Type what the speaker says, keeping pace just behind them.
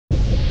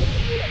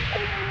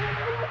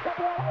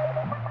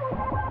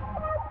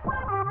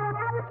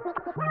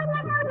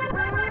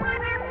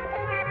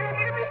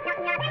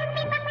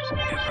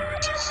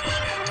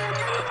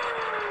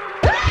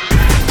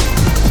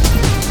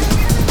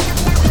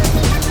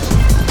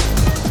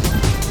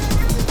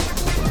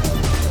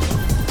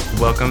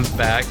Welcome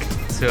back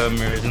to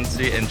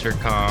Emergency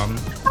Intercom.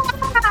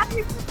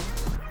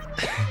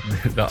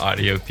 The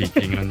audio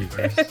peaking on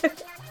yours.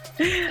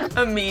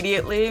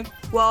 Immediately.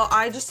 Well,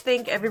 I just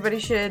think everybody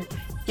should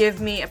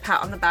give me a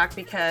pat on the back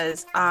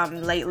because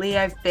lately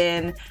I've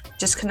been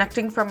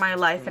disconnecting from my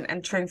life and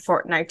entering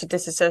Fortnite to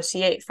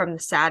disassociate from the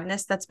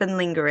sadness that's been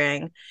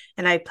lingering.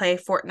 And I play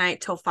Fortnite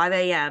till 5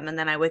 a.m. and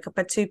then I wake up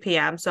at 2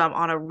 p.m. So I'm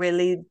on a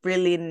really,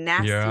 really You're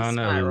nasty on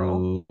a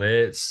spiral.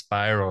 lit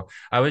spiral.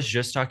 I was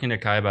just talking to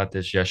Kai about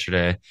this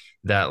yesterday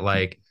that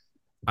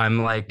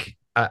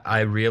I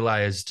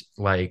realized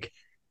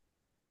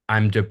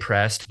I'm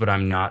depressed, but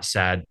I'm not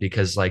sad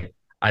because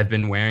I've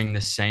been wearing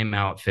the same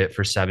outfit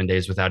for 7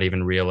 days without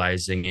even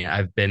realizing it.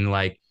 I've been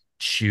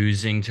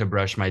choosing to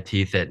brush my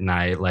teeth at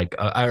night,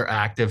 or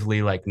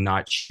actively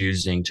not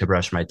choosing to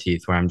brush my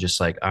teeth, where I'm just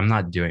like, I'm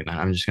not doing that.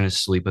 I'm just gonna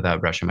sleep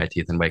without brushing my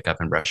teeth and wake up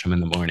and brush them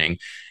in the morning.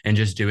 And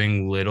just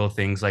doing little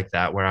things like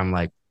that where I'm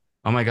like,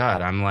 oh my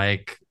God, I'm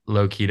like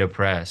low key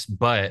depressed.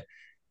 But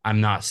I'm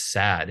not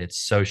sad. It's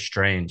so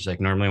strange. Like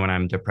normally when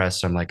I'm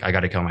depressed, I'm like, I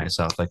gotta kill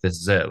myself. Like this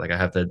is it. Like I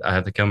have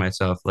to kill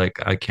myself.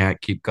 Like I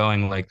can't keep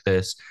going like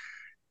this.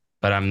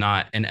 But I'm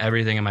not. And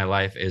everything in my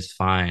life is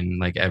fine.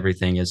 Like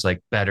everything is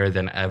like better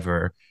than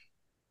ever,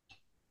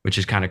 which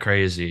is kind of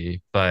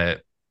crazy,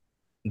 but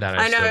that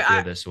I I know still feel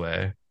I this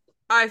way.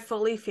 I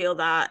fully feel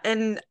that.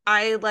 And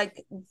I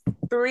like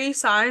three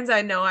signs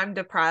I know I'm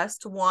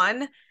depressed.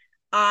 One,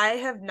 I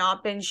have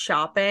not been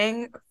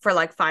shopping for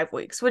like 5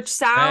 weeks, which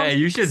Hey, sounds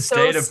you should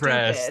so stay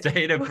depressed. stupid.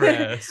 Stay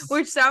depressed.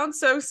 Which sounds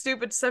so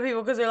stupid to some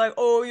people because they're like,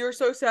 "Oh, you're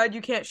so sad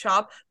you can't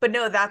shop." But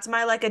no, that's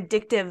my like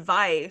addictive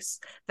vice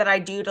that I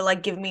do to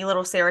like give me a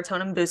little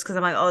serotonin boost because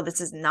I'm like, "Oh,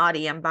 this is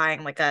naughty. I'm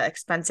buying like a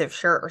expensive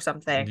shirt or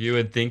something." You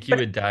would think you But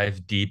would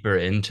dive deeper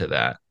into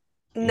that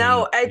when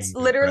no, it's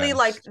being literally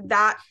like depressed.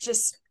 that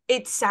just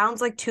it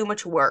sounds like too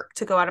much work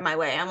to go out of my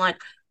way. I'm like,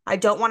 I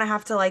don't want to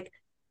have to like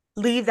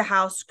leave the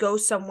house, go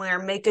somewhere,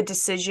 make a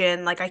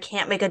decision. Like I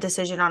can't make a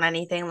decision on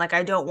anything. Like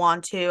I don't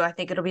want to. I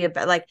think it'll be a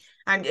bit like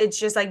and it's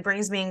just like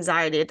brings me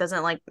anxiety. It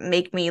doesn't like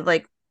make me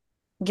like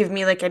give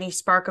me like any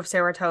spark of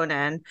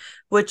serotonin,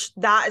 which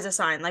that is a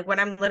sign. Like when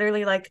I'm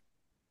literally like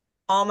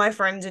all my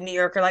friends in New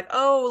York are like,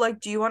 "Oh, like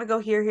do you want to go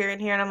here, here,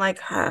 and here?" And I'm like,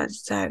 I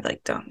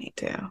like don't need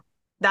to.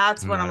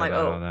 That's I'm when I'm not like,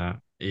 about all "Oh." that.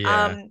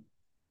 Yeah, Um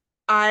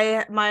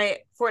I my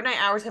Fortnite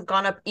hours have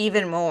gone up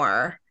even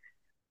more.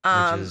 which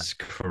Um is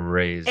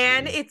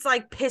and crazy. it's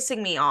like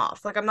pissing me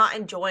off. Like I'm not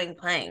enjoying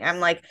playing. I'm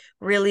like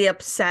really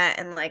upset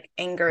and like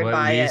angered Well,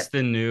 at by it. least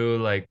the new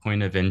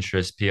point of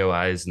interest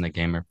POIs in the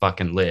game are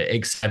fucking lit.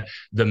 Except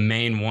the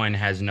main one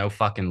has no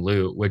fucking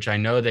loot, which I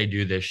know they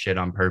do this shit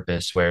on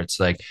purpose, where it's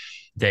like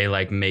they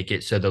make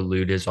it so the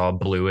loot is all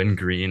blue and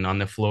green on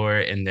the floor,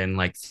 and then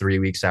 3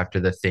 weeks after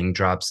the thing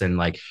drops and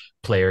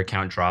player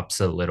count drops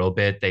a little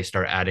bit, they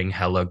start adding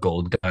hella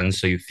gold guns,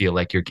 so you feel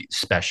like you're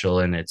special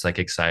and it's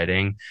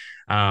exciting.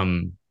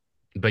 Um,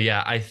 but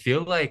yeah, I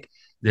feel like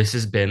this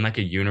has been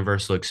a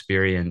universal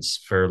experience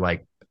for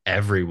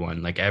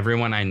everyone. Like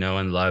everyone I know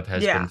and love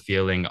has been Yeah.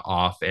 feeling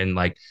off and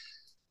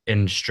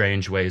in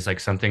strange ways. Like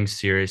something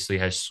seriously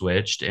has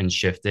switched and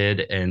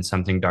shifted, and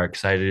something dark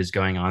sided is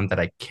going on that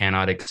I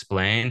cannot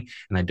explain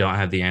and I don't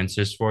have the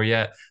answers for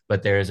yet.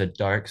 But there is a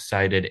dark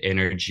sided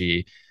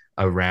energy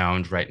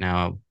around right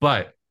now.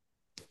 But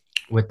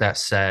with that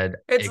said,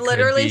 It's it could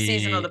literally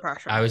seasonal be. I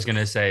depression. was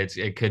gonna say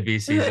it could be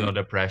seasonal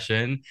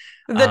depression.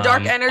 The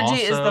dark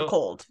energy is the Also,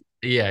 cold.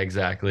 yeah,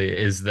 exactly.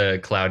 Is the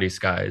cloudy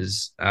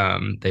skies.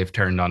 They've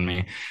turned on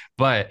me.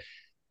 But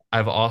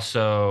I've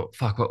also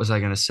what was I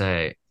gonna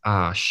say?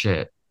 Ah,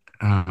 shit.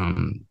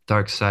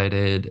 Dark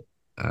sided.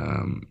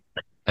 Um,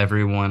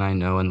 everyone I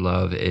know and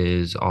love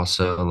is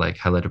also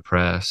hella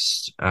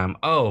depressed.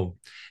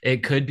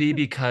 It could be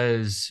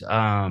because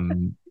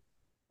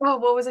Oh,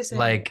 what was I saying?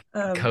 like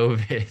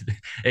COVID.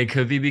 It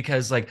could be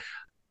because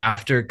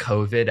after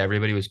COVID,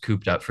 everybody was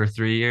cooped up for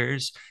 3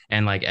 years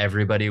and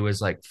everybody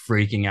was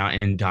freaking out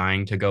and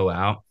dying to go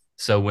out.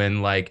 So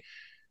when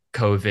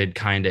COVID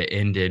kind of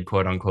ended,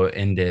 quote unquote,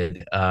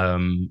 ended,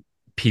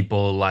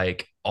 people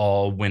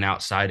all went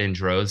outside in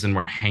droves and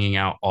were hanging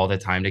out all the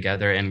time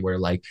together and were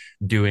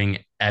doing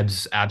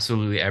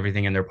absolutely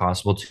everything in their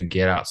possible to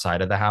get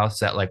outside of the house.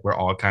 That we're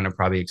all kind of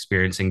probably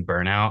experiencing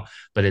burnout,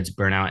 but it's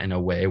burnout in a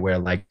way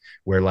where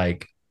we're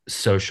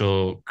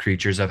social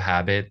creatures of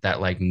habit that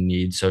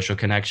need social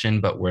connection,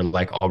 but we're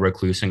all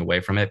reclusing away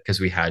from it because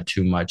we had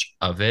too much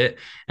of it.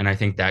 And I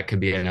think that could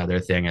be another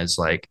thing is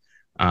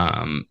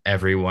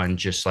everyone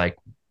just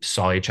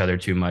saw each other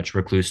too much,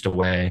 reclused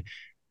away,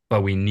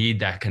 but we need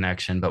that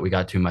connection, but we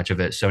got too much of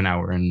it, so now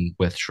we're in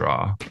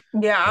withdrawal.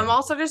 Yeah, I'm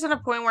also just in a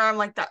point where I'm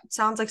like, that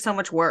sounds like so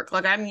much work.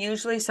 Like I'm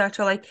usually such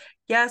a like,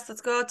 yes,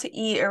 let's go out to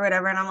eat or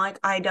whatever. And I'm like,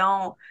 I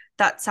don't,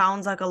 that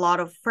sounds like a lot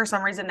of, for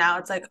some reason now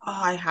it's like, oh,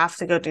 I have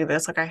to go do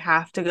this. Like I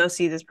have to go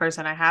see this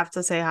person. I have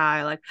to say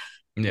hi.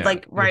 Yeah,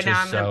 Like right which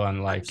now is I'm in a, so I'm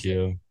unlike just like,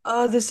 you.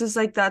 oh, this is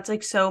like, that's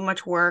like so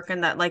much work.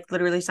 And that like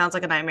literally sounds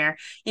like a nightmare.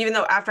 Even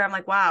though after I'm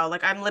like, wow,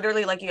 like I'm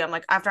literally like you, I'm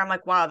like, after I'm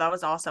like, wow, that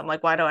was awesome.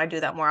 Like, why do I do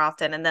that more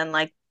often? And then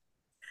like,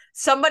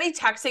 somebody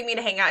texting me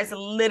to hang out is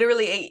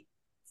literally a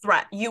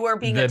threat. You were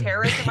being a The,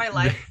 terrorist in my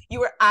life. You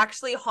were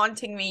actually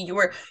haunting me. You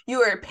were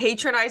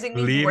patronizing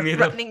me. You leave were me the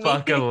threatening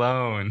fuck me.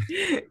 alone.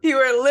 You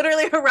were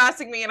literally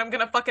harassing me, and I'm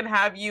gonna fucking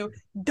have you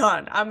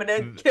done. I'm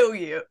gonna kill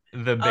you.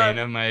 The bane Um,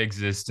 of my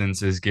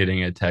existence is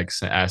getting a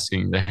text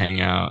asking to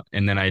hang out.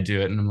 And then I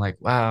do it and I'm like,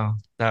 wow,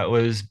 that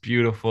was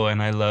beautiful.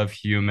 And I love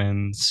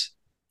humans.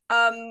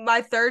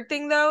 my third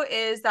thing though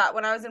is that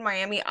when I was in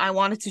Miami, I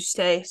wanted to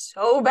stay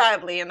so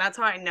badly, and that's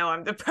how I know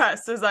I'm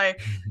depressed. Is I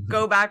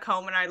go back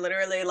home and I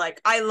literally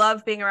like I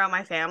love being around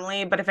my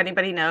family, but if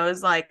anybody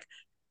knows, like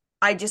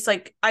I just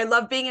like I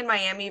love being in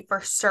Miami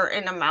for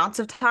certain amounts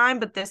of time,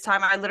 but this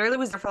time I literally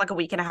was there for like a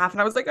week and a half,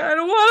 and I was like, I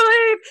don't want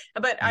to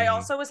leave. But I Mm.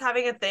 also was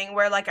having a thing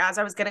where like as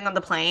I was getting on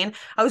the plane,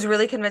 I was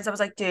really convinced. I was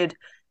like, dude,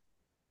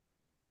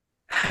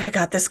 I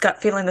got this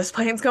gut feeling this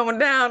plane's going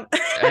down.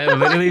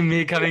 Literally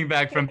me coming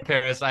back from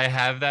Paris, I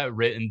have that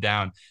written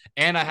down.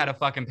 And I had a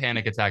fucking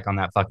panic attack on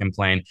that fucking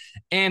plane.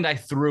 And I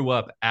threw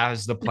up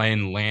as the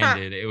plane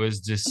landed. It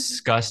was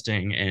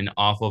disgusting and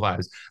awful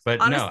vibes.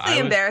 But no, I Honestly, was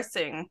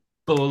embarrassing.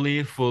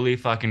 fully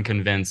fucking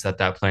convinced that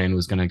that plane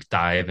was going to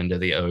dive into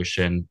the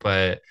ocean.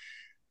 But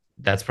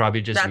that's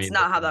probably just me That's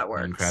not how looking that at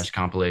plane crash works.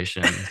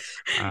 compilations.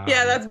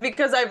 Yeah, that's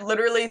because I've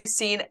literally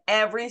seen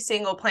every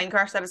single plane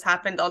crash that has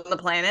happened on the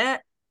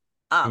planet.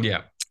 Um,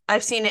 Yeah,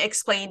 I've seen it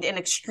explained in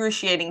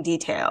excruciating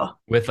detail.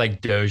 with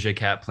like Doja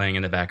Cat playing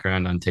in the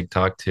background on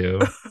TikTok too.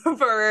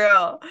 For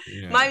real.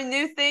 Yeah. My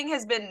new thing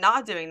has been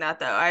not doing that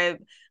though.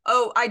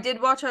 I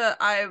did watch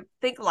I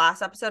think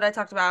last episode I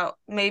talked about,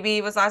 maybe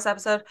it was last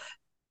episode.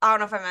 I don't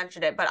know if I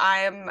mentioned it, but I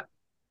am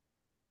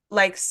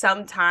like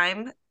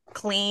sometime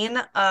clean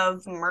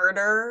of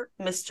murder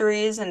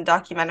mysteries and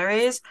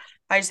documentaries.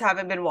 I just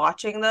haven't been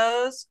watching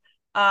those.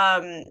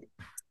 Um,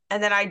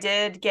 and then I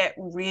did get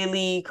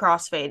really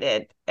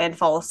crossfaded and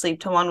fall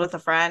asleep to one with a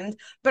friend.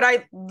 But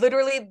I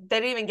literally they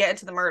didn't even get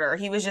into the murder.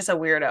 He was just a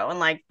weirdo and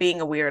like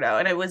being a weirdo.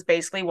 And it was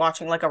basically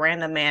watching like a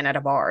random man at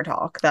a bar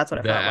talk. That's what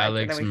it The felt like.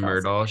 And then Alex we fell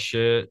asleep. Murdaugh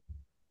shit.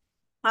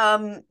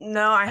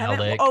 No, I haven't.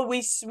 Alec. Oh,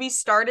 we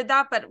started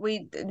that, but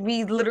we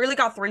literally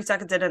got 3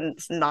 seconds in and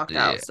knocked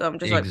Yeah, out. So I'm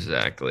just like,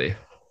 exactly.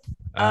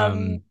 um,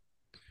 Um,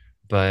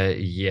 but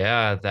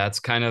yeah, that's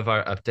kind of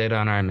our update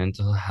on our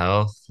mental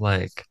health.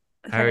 Like,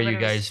 if how are you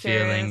anybody was guys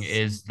feeling?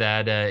 curious. Is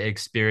that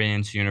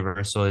experience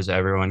universal? Is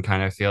everyone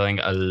kind of feeling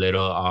a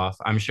little off?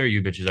 I'm sure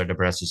you bitches are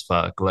depressed as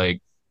fuck.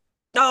 Like,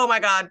 Oh my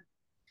God,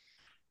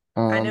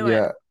 I knew it.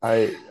 Yeah, I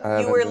You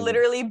haven't were been.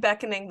 literally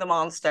beckoning the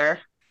monster.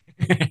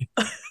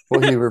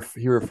 Well,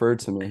 he referred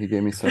to me. He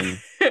gave me some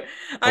a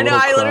I know. little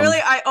I literally,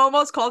 crumb. I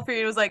almost called for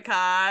you. It was like,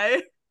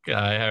 Kai.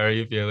 Kai, how are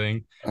you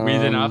feeling? We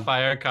did not Um,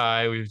 fire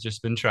Kai. We've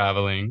just been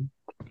traveling.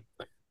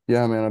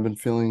 yeah, man, I've been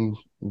feeling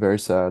very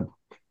sad,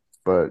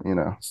 but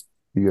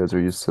you guys are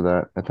used to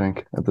that, I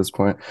think, at this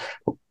point.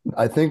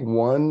 I think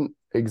one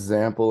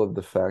example of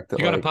the fact that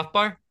You got a puff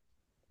bar?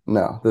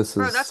 no, this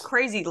Bro, that's is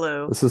crazy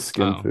glue. this is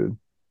skin Oh. food.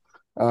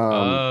 Um,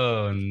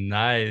 Oh,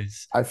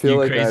 nice. I feel You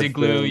like crazy I've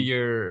glue been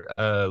your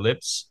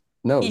lips?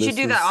 no, You should this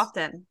do that is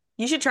often.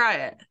 You should try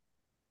it.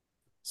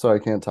 so I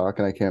can't talk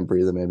and I can't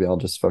breathe and maybe I'll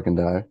just fucking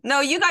die.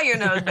 No, you got your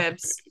nose,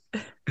 Bibs.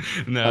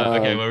 No,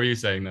 okay, what Um, were you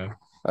saying though?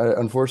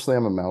 unfortunately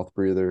I'm a mouth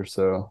breather,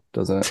 so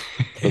doesn't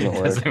It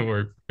work. doesn't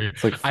work for you.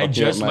 It's like I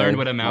fucking up just learned my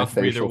what a my mouth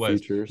breather facial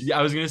was. features. Yeah,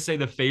 I was gonna say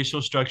the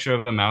facial structure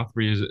of a mouth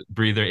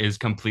breather is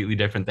completely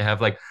different. They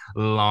have like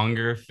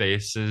longer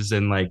faces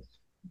and like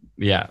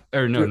yeah,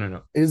 or no, Dude, no,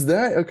 no. is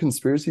that a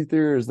conspiracy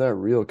theory or is that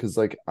real? Because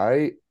like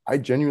I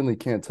genuinely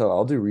can't tell.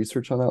 I'll do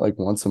research on that like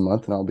once a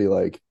month and I'll be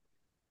like,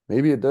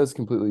 maybe it does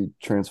completely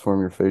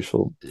transform your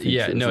facial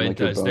Yeah, features no, and it like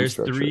your does. bone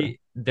structure.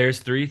 There's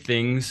three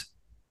things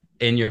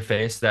in your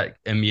face that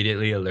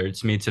immediately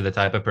alerts me to the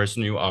type of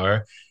person you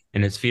are,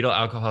 and it's fetal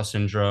alcohol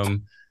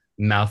syndrome,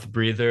 mouth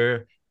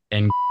breather,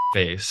 and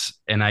face.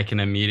 And I can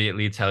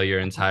immediately tell your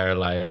entire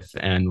life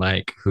and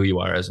like who you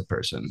are as a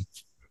person.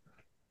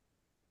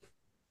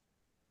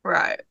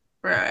 Right,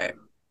 right.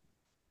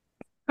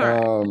 All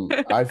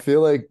right. I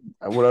feel like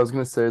what I was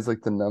gonna say is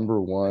like the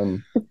number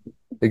one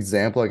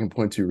example I can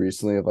point to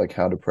recently of like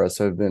how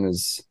depressed I've been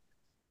is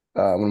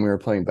when we were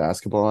playing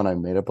basketball and I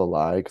made up a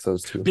lie because I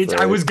was too Bitch,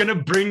 I afraid. was gonna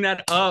bring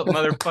that up,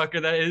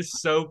 motherfucker. That is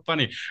so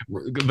funny.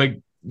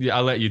 Like, yeah,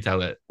 I'll let you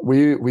tell it.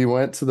 We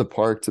went to the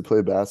park to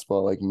play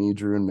basketball, like me,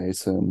 Drew, and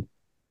Mason.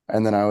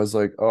 And then I was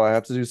like, oh, I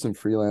have to do some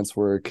freelance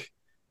work.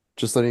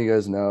 Just letting you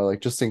guys know,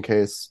 like just in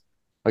case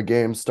a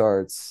game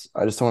starts,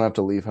 I just don't have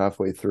to leave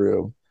halfway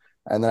through.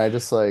 And then I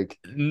just like,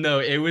 No,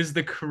 it was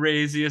the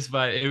craziest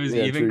vibe. It was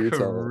yeah, even Drew, you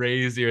tell it.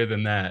 crazier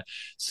than that.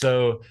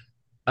 So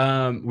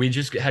we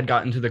just had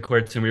gotten to the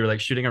courts and we were like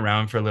shooting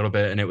around for a little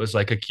bit and it was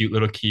like a cute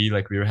little key,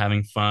 like we were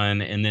having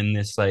fun. And then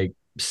this like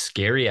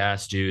scary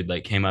ass dude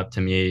like came up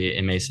to me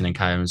and Mason and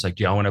Kai and was like,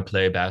 do y'all want to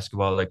play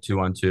basketball like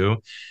 2-on-2?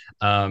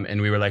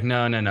 And we were like,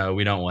 no, no, no,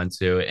 we don't want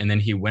to. And then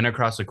he went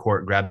across the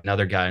court, grabbed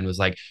another guy and was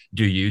like,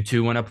 do you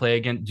two want to play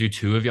against, do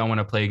two of y'all want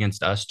to play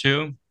against us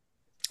two?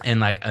 And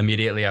like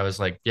immediately I was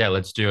like, yeah,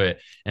 let's do it.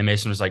 And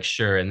Mason was like,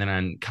 sure. And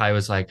then Kai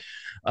was like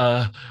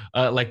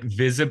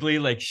visibly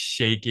like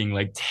shaking,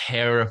 like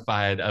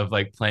terrified of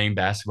like playing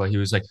basketball. He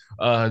was like,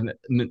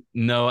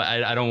 no,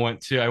 I don't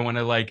want to. I want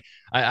to like,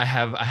 I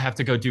have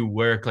to go do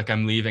work. Like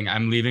I'm leaving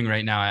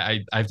right now.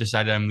 I've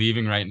decided I'm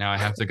leaving right now. I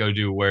have to go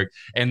do work.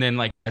 And then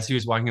like, as he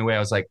was walking away, I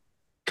was like,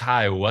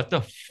 Kai, what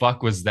the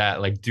fuck was that?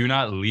 Like, do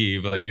not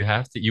leave. Like,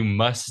 you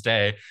must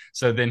stay.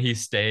 So then he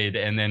stayed.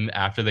 And then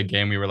after the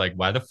game, we were like,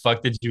 why the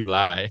fuck did you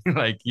lie?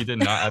 Like, you did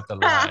not have to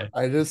lie.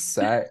 I just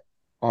sat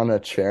on a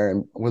chair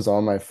and was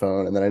on my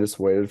phone, and then I just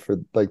waited for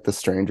like the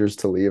strangers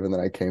to leave, and then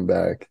I came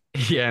back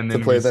Yeah. And to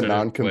then play we the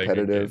started playing again.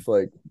 non-competitive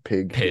like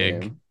pig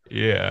Pig. game.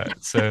 Yeah.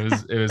 So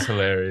it was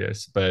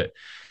hilarious. But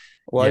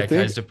Well, yeah,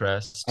 Kai's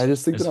depressed I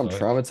just think as that I'm fuck.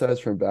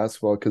 traumatized from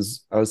basketball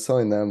because I was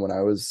telling them when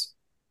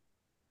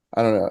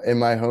I don't know, in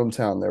my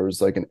hometown there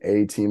was like an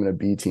A team and a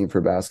B team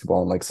for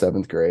basketball in like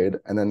seventh grade,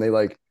 and then they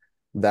like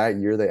that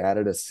year they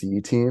added a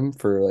C team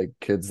for like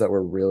kids that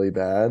were really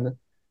bad,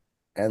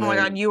 and Oh my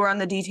then God, you were on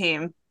the D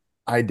team.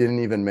 I didn't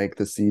even make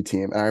the C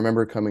team, and I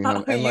remember coming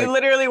home and You like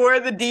literally were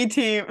the D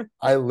team.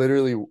 I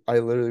literally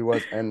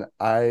was, and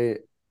I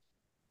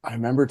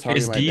remember talking to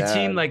Is my D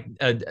team dad. like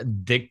a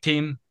dick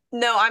team?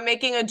 No, I'm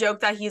making a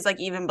joke that he's like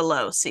even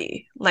below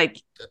C.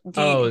 Like,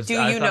 Oh, do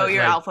I you thought know it's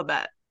your like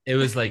alphabet? it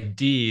was like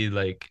D,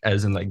 like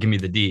as in like give me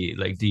the D,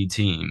 like D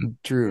team.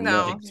 Drew, no,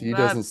 No, Dick D team.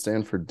 doesn't that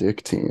stand for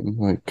Dick Team.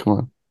 Like, come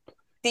on.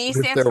 D If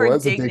stands there for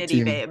was a Dick dignity,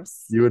 Team,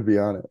 babes. you would be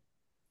on it.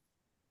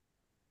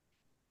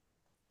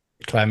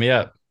 Clap me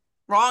up.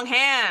 Wrong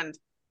hand.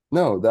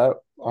 No, that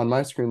on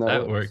my screen that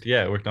That works. worked.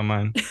 Yeah, it worked on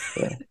mine.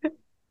 Yeah.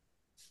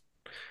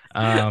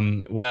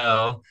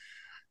 Well,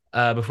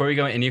 before we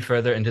go any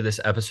further into this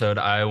episode,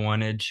 I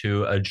wanted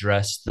to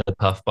address the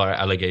Puff Bar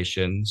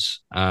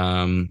allegations.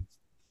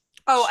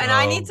 Oh, and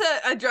I need So,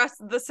 to address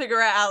the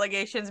cigarette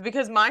allegations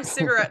because my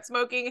cigarette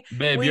smoking,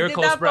 babe, we you're did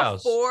Cole that Sprouse.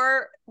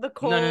 before the No,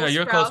 Cole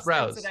you're Cole Sprouse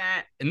Sprouse.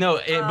 incident. No,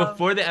 Um,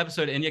 before the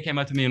episode, India came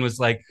up to me and was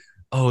like,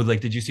 "Oh,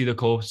 like, did you see the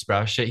Cole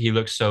Sprouse shit? He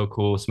looks so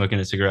cool smoking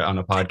a cigarette on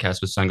a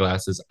podcast with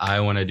sunglasses. I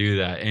want to do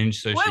that." And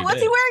so what she was he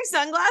did. wearing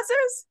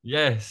sunglasses?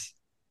 Yes.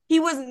 He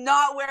was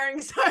not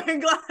wearing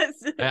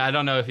sunglasses. I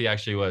don't know if he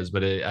actually was,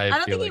 but I I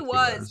don't feel think he like he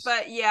was, was.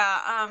 but yeah,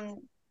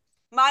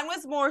 mine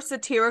was more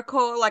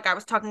satirical, like I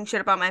was talking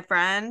shit about my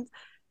friend.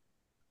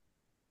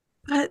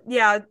 But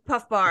yeah,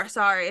 Puff Bar,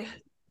 sorry.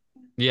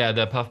 Yeah,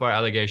 the Puff Bar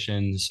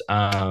allegations.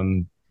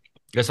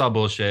 It's all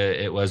bullshit.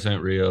 It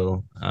wasn't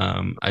real.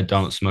 I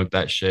don't smoke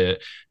that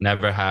shit.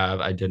 Never have.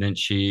 I didn't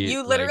cheat. You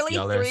Like literally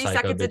y'all are three psycho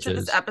seconds into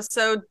this bitches.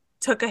 episode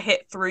took a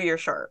hit through your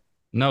shirt.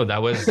 No,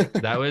 that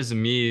was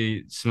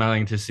me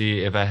smelling to see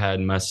if I had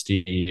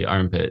musty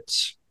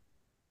armpits.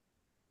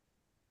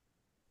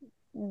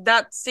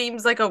 That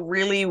seems like a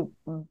really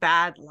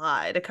bad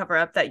lie to cover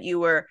up that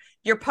your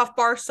Puff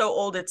Bar so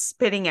old it's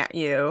spitting at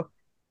you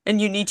and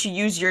you need to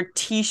use your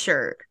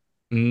t-shirt.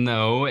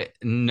 No,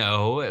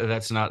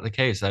 that's not the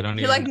case. I don't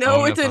You're like, even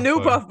no, own a it's a Puff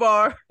new Bar. Puff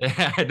Bar.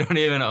 I don't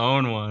even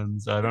own one,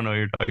 so I don't know what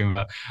you're talking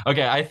about.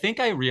 Okay, I think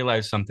I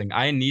realized something.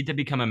 I need to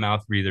become a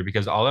mouth breather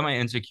because all of my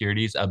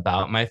insecurities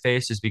about my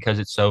face is because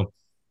it's so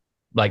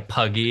like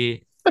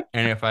puggy.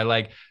 And if I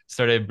like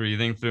started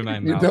breathing through my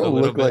You mouth a don't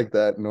little look bit, like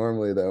that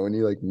normally though when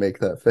you like make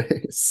that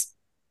face.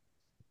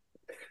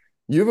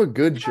 You have a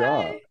good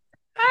jaw.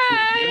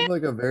 Hey, You hey. have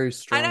like a very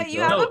I know strong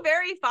you have jaw. a no,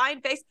 very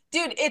fine face.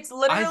 Dude, it's I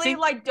literally think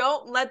like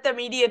don't let the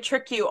media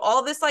trick you.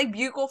 All this like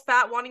buccal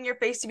fat wanting your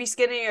face to be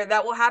skinnier,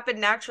 that will happen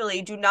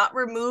naturally. Do not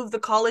remove the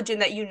collagen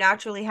that you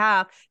naturally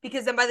have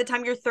because then by the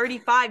time you're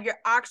 35, you're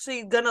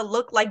actually gonna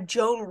look like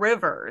Joan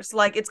Rivers.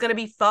 Like it's gonna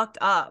be fucked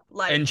up. and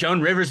Like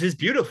Joan Rivers is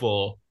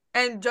beautiful.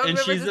 and Joan And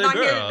Rivers she's is a not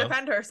here to girl.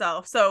 defend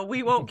herself, so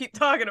we won't keep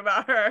talking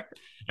about her.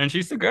 And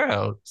she's the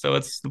girl. So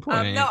what's the No,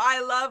 point?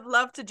 I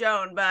love to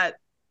Joan, but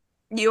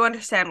you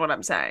understand what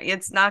I'm saying.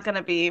 It's not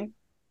gonna be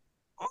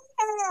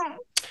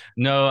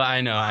No,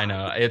 I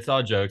know. It's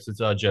all jokes.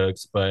 It's all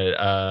jokes.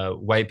 But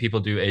white people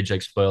do age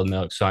like spoiled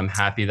milk. So I'm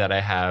happy that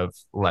I have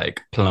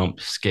like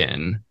plump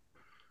skin.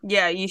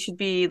 yeah, you should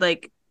be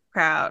like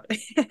proud.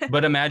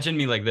 But imagine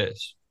me like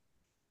this.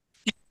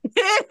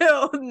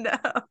 Ew, no.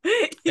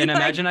 You And like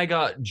imagine I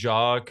got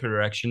jaw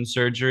correction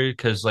surgery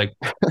because like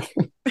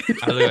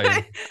I look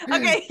like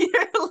okay,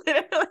 you're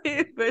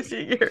literally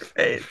pushing your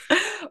face.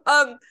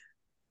 Um, I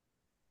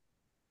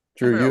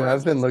Drew, forgot you what I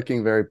was have gonna been say.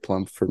 looking very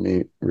plump for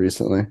me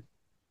recently.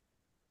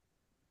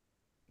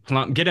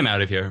 plump. Get him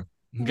out of here.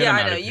 Get Yeah, him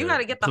I out know. of You here.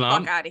 gotta get the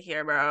fuck Plump, out of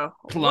here, bro.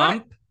 What?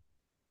 plump.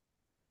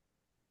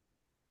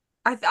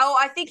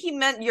 I think he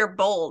meant your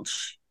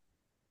bulge.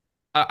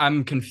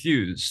 I'm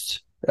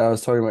confused. Yeah, I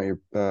was talking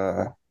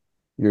about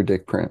your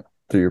dick print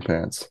through your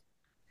pants.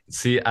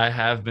 See, I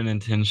have been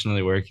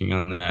intentionally working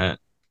on that.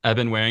 I've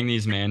been wearing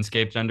these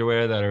Manscaped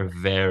underwear that are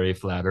very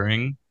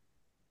flattering.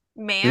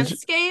 Did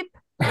Manscape?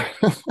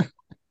 you?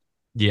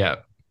 Yeah.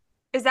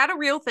 Is that a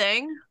real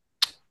thing?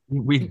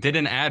 We did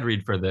an ad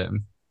read for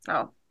them.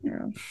 Oh,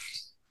 yeah.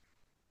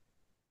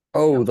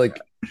 Oh, like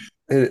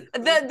it,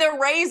 The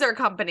Razor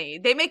company.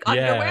 They make Yeah.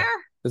 underwear?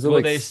 Is it Well,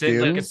 like they sent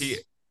like a P. Skims?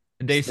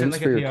 They sent Skims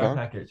like for a your PR cock?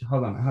 package.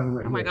 Hold on, I have it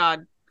right Oh my here.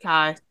 God,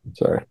 Kai,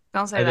 Sorry.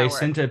 don't say They that word.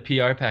 sent a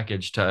PR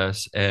package to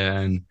us,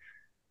 and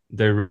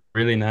they're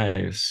really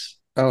nice.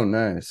 Oh,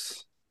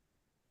 nice.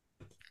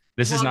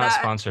 This is Well, not that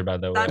sponsored, by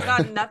the that's way.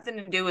 got nothing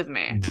to do with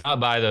me. Do not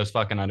buy those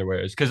fucking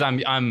underwears because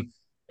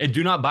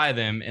do not buy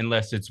them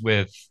unless it's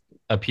with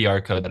a PR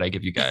code that I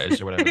give you guys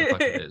or whatever the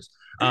fuck it is.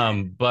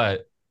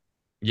 But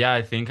yeah,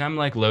 I think I'm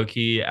like low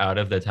key out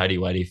of the tidy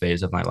whitey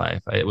phase of my life.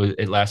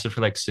 It lasted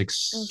for like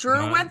 6 Drew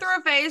went months. through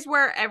a phase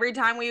where every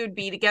time we would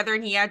be together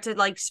and he had to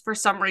like for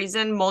some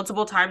reason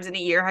multiple times in a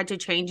year had to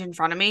change in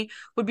front of me,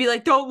 would be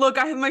like, "Don't look,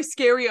 I have my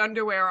scary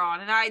underwear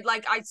on." And I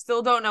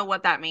still don't know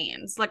what that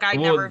means. Like I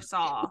Well, never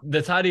saw.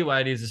 the tidy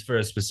whities is for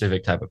a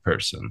specific type of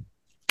person,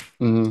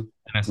 Hmm. and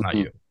that's not Hmm.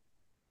 you.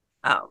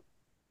 Oh.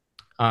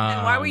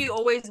 And why were Um, you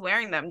always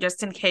wearing them?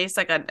 Just in case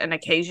like an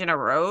occasion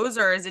arose,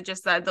 or is it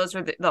just that those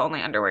were the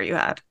only underwear you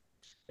had?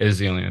 is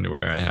the only underwear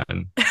I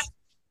had.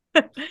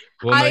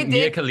 Well, I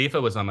Mia did.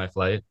 Khalifa was on my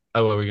flight.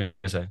 Oh, what were we gonna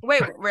say?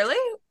 Wait,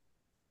 really?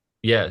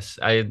 Yes,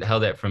 I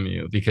held that from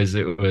you because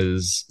it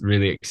was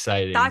really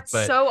exciting. That's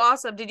But so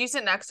awesome. Did you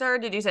sit next to her?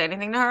 Did you say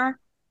anything to her?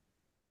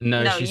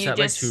 no, No, she you sat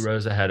like 2 just.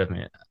 rows ahead of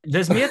me.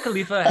 Does Mia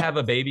Khalifa have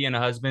a baby and a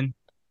husband?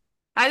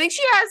 I think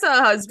she has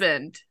a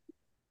husband.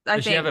 I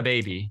Does she have a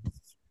think. baby?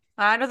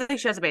 I don't think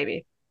she has a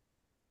baby.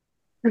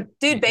 Dude,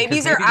 Because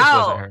babies are maybe this wasn't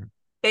out. her.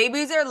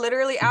 Babies are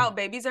literally out.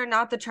 Babies are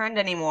not the trend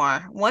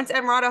anymore. Once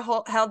Emrata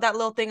held that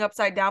little thing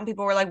upside down,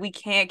 people were like, "We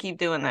can't keep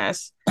doing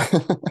this.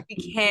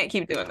 We can't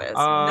keep doing this.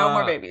 No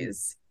more Uh,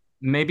 babies."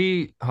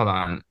 maybe hold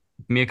on.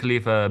 Mia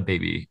Khalifa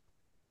baby.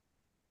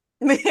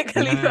 Mia No, no, no,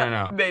 Khalifa,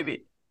 no.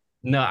 baby.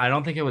 No, I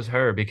don't think it was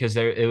her because She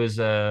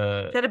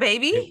had a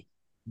baby?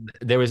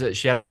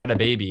 she had a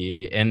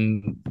baby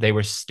and they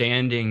were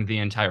standing the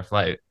entire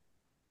flight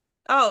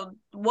Oh,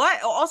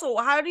 what? Also,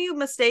 how do you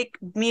mistake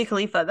Mia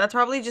Khalifa? That's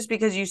probably just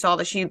because you saw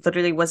that she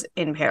literally was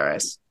in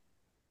Paris.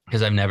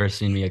 because I've never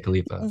seen Mia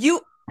Khalifa.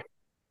 You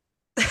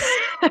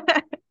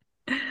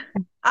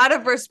out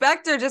of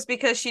respect or just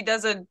because she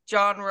does a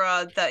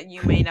genre that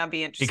you may not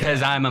be interested Because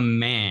in? I'm a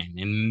man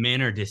and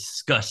men are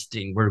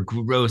disgusting. We're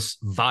gross,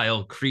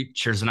 vile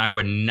creatures, and I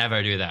would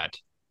never do that.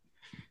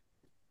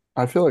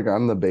 I feel like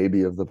I'm the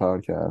baby of the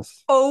podcast.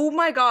 Oh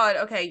my God.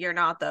 Okay, you're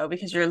not though,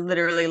 because you're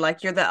literally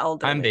like you're the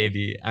elderly. I'm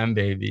baby. I'm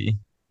baby.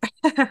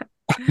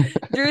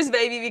 Drew's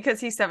baby because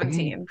he's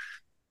 17.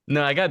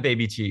 No, I got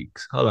baby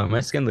cheeks. Hold on,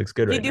 my skin looks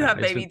good You right do now. have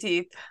baby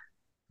teeth.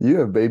 You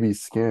have baby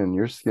skin.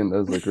 Your skin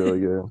does look really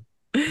good.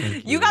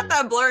 Thank You got you.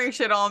 that blurry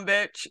shit on,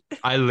 bitch.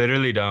 I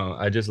literally don't.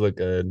 I just look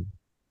good.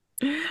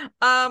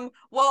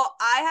 Well,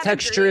 I had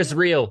Texture a is dream.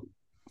 real.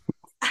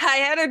 I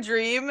had a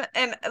dream,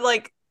 and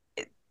like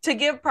to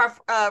give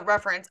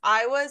reference,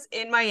 I was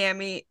in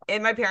Miami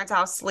in my parents'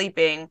 house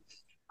sleeping.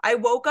 I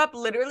woke up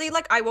literally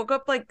like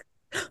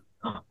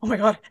oh my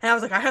God. And I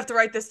was like, I have to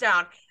write this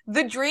down.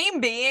 The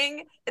dream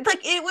being, it's like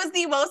it was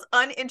the most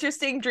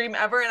uninteresting dream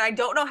ever. And I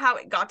don't know how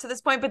it got to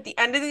this point, but the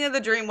ending of the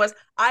dream was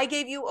I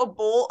gave you a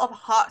bowl of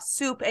hot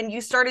soup and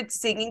you started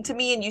singing to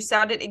me and you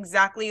sounded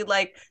exactly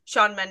like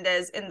Shawn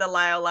Mendes in the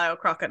Lyle Lyle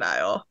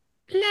Crocodile.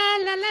 La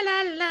la la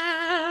la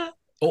la.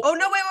 Oh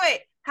no, wait.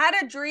 Had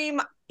a dream.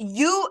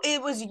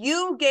 It was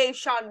you gave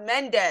Shawn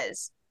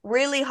Mendes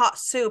really hot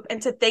soup,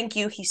 and to thank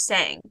you, he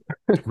sang.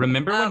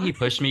 Remember when he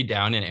pushed me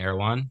down in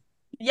Erewhon?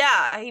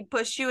 Yeah, he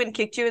pushed you and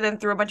kicked you and then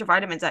threw a bunch of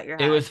vitamins at your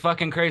head. It was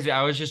fucking crazy.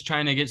 I was just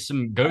trying to get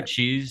some goat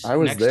cheese I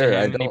was next there. to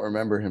I him. don't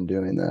remember him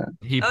doing that.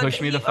 He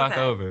pushed me the fuck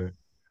okay. over.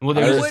 Well,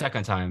 there I was would- a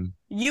second time.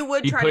 You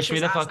would He try to pushed me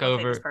kiss the ass fuck of a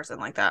famous over. person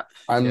like that.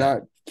 I'm Yeah.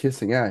 not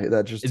kissing out.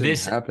 That just didn't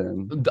This-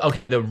 happen.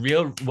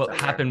 Okay, what So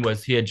happened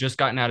was he had just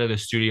gotten out of the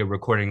studio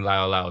recording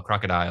Lyle Lyle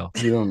Crocodile.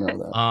 You don't know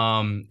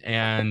that.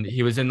 And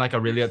he was in like a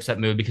really upset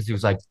mood because he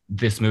was like,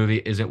 this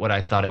movie isn't what I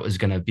thought it was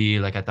gonna be.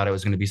 Like I thought it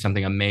was gonna be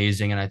something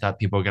amazing and I thought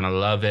people were gonna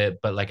love it.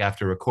 But like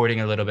after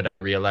recording a little bit,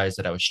 I realized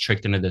that I was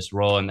tricked into this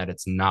role and that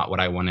it's not what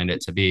I wanted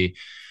it to be.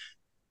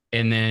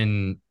 And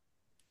then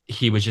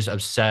he was just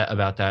upset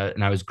about that.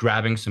 And I was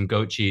grabbing some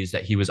goat cheese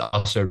that he was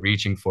also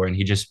reaching for. And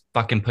he just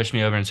fucking pushed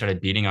me over and started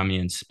beating on me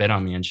and spit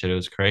on me and shit. It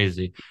was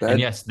crazy. That And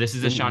yes, this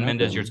is the didn't Shawn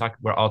Mendes happen.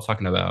 we're all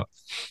talking about.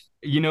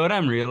 You know what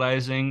I'm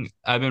realizing?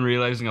 I've been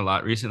realizing a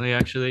lot recently,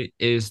 actually,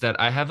 is that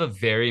I have a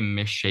very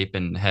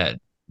misshapen head.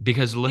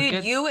 Because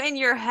Dude, you in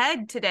your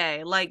head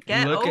today. Like,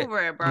 get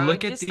over it, bro.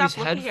 look at Just these stop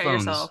looking at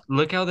headphones. yourself.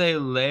 Look how they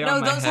lay No,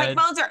 on my those head.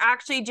 headphones are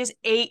actually just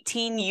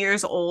 18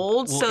 years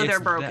old, Well, so it's they're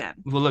broken.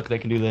 well, look, they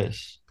can do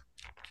this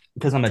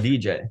because I'm a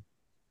DJ.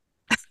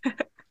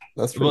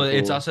 That's pretty Well,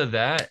 it's cool. also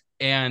that,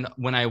 and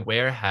when I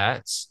wear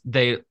hats,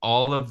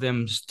 all of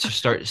them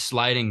start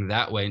sliding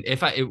that way.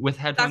 If with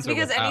headphones, That's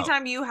because or without,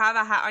 anytime you have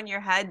a hat on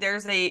your head,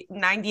 there's a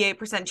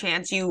 98%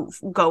 chance you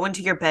go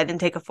into your bed and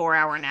take a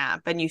 4-hour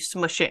nap and you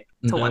smush it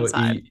to one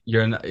side.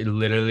 You're not,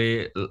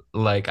 literally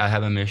like I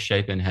have a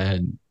misshapen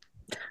head.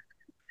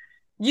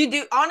 You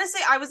do.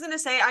 Honestly, I was gonna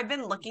say I've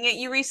been looking at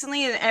you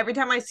recently, and every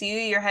time I see you,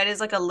 your head is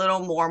like a little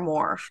more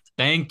morphed.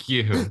 Thank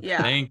you.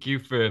 Yeah. Thank you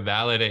for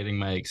validating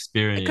my Because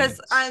experience.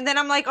 and then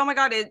I'm like, oh my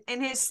God,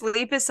 in his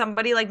sleep is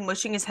somebody like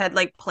mushing his head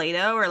like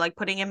Play-Doh or like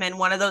putting him in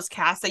one of those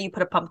casts that you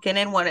put a pumpkin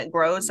in when it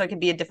grows so it can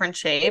be a different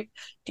shape.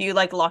 Do you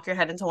like lock your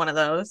head into one of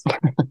those?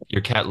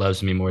 Your cat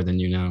loves me more than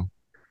you know.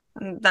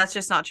 And that's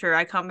just not true.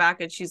 I come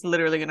back and she's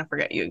literally gonna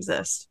forget you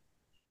exist.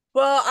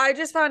 Well, I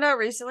just found out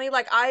recently,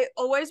 like I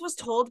always was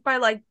told by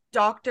like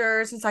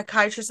doctors and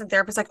psychiatrists and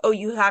therapists, like, oh,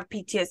 you have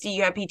PTSD,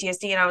 you have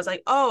PTSD. And I was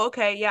like, oh,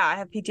 okay, yeah, I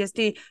have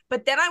PTSD.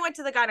 But then I went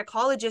to the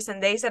gynecologist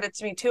and they said it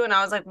to me too. And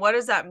I was like, what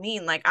does that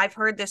mean? Like, I've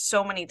heard this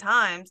so many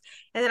times.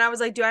 And then I was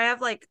like, do I have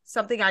like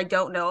something I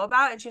don't know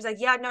about? And she was like,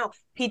 yeah, no,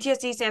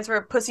 PTSD stands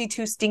for pussy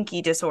too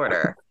stinky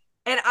disorder.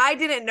 And I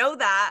didn't know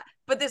that.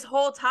 But this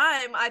whole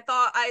time I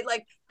thought I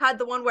like had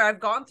the one where I've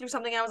gone through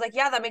something and I was like,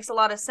 yeah, that makes a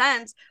lot of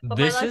sense. But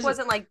my This life is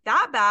wasn't like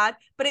that bad.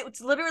 But it was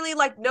literally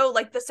like, no,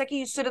 like the second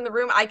you stood in the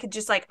room, I could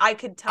just like I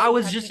could tell I you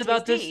was had just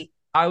about this. PTSD.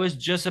 I was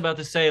just about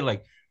to say,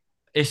 like,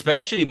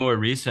 especially more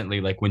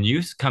recently, like when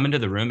you come into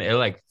the room, it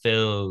like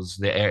fills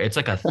the air. It's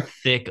like a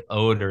thick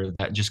odor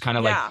that just kind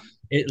of like Yeah.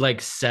 it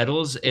like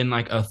settles in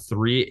like a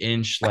 3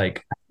 inch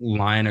like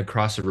line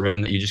across the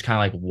room that you just kind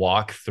of like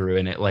walk through,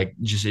 and it like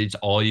just it's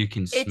all you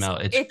can It's smell.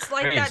 It's it's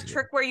like that crazy.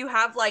 trick where you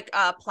have like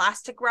a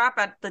plastic wrap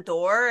at the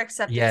door,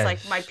 except it's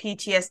like my Yes.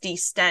 PTSD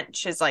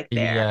stench is like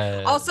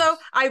there. Also, Yes.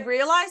 I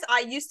realized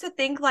I used to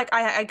think like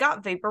I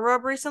got vapor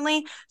rub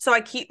recently, so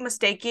I keep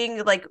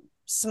mistaking like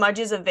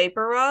smudges of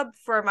vapor rub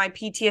for my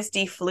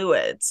PTSD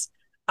fluids.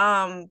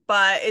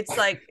 But it's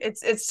like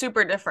it's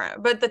super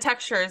different, but the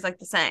texture is like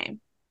the same.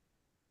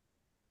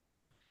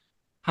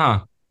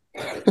 Huh.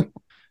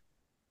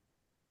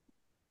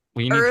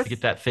 We need to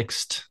get Earth that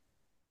fixed.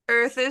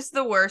 Earth is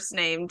the worst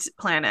named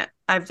planet.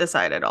 I've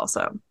decided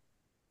also.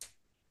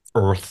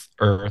 Earth.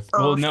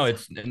 Well, no,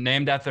 Earth. it's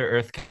named after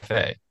Earth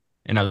Cafe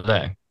in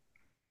LA.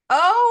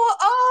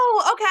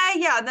 Oh, okay.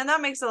 Yeah, then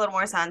that makes a little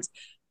more sense.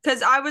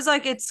 Because I was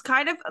like, it's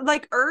kind of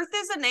like Earth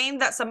is a name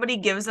that somebody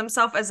gives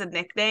themselves as a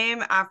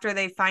nickname after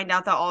they find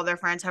out that all their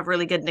friends have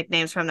really good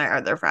nicknames from their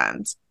other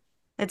friends.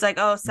 It's like,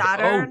 oh, Oh,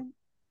 Saturn.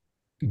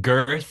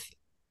 girth.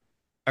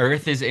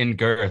 Earth is in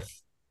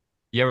girth.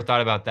 You ever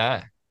thought about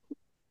that?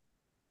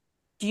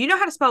 Do you know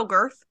how to spell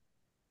girth?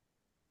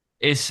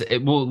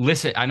 Well,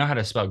 listen, I know how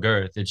to spell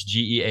girth. It's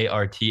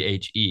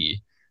Gearthe.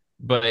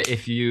 But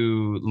if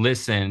you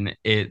listen,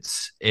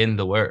 it's in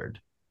the word.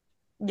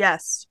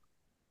 Yes.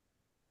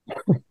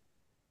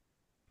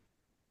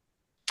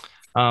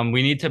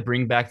 We need to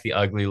bring back the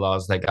ugly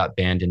laws that got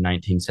banned in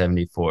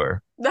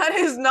 1974. That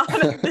is not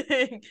a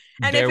thing.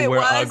 And if There it were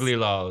was, ugly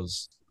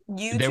laws.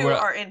 you There two were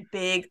are in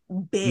big,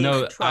 big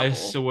No, I trouble.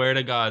 swear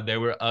to God, there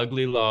were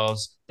ugly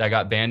laws that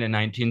got banned in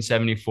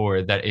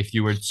 1974 that if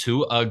you were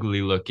too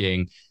ugly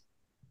looking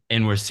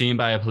and were seen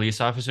by a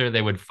police officer,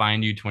 they would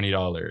fine you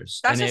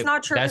 $20. That's And just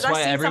not true because that's I've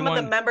why seen some of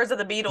the everyone members of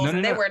the no Beatles no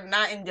and they no were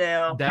not in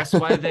jail. that's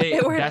why They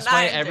were that's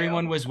why not in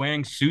everyone jail. was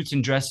wearing suits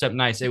and dressed up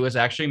nice. It was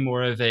actually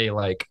more of a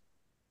like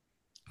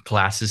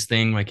classes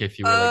thing, like if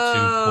you were like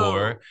too Oh,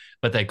 poor,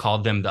 but they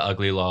called them the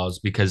ugly laws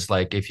because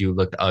like if you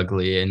looked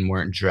ugly and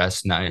weren't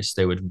dressed nice,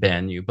 they would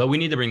ban you. But we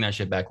need to bring that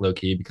shit back low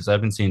key because I've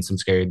been seeing some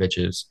scary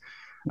bitches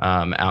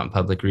out in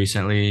public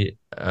recently.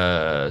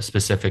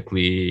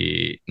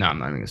 Specifically, no, I'm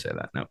not even gonna say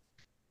that. No,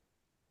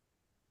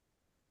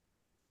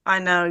 I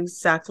know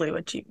exactly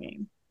what you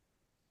mean.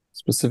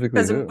 Specifically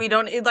Because who? we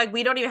don't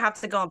even have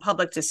to go in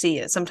public to see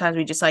it. Sometimes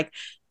we just like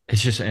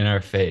it's just in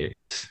our face.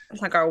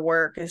 it's like our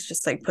work is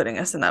just like putting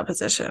us in that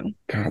position.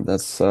 God, that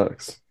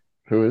sucks.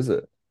 Who is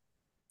it?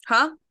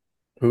 Huh?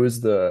 Who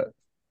is the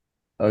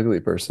ugly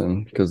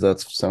person? Because that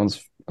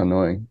sounds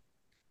annoying.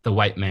 The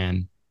white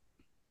man.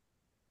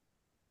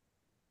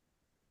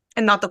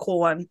 And not the cool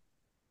one.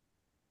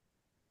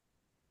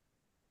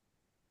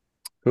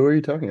 Who are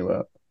you talking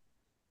about?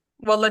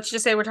 Well, let's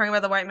just say we're talking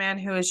about the white man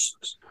who is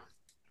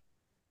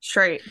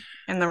straight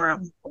in the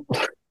room.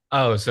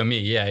 Oh, so me,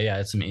 yeah,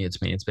 it's me, it's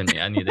been me.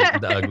 I need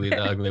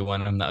the ugly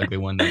one. I'm the ugly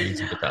one that needs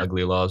to get the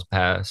ugly laws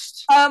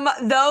passed.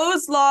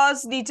 Those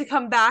laws need to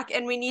come back,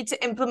 and we need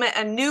to implement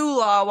a new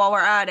law while we're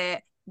at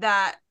it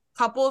that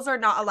couples are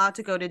not allowed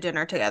to go to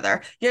dinner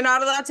together. You're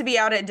not allowed to be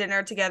out at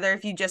dinner together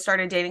if you just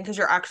started dating because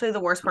you're actually the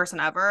worst person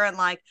ever. And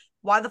like,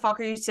 why the fuck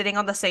are you sitting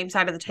on the same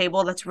side of the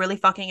table? That's really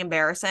fucking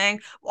embarrassing.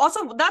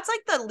 Also, that's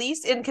like the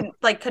least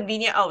like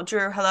convenient. Oh,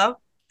 Drew, hello,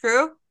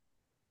 Drew,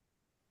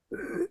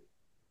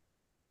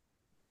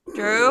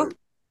 Drew.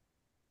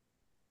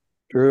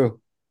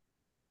 Drew,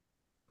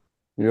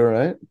 you all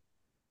right?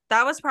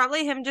 That was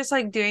probably him just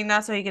like doing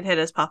that so he could hit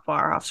his puff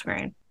bar off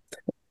screen.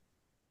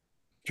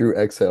 Drew,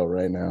 exhale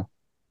right now.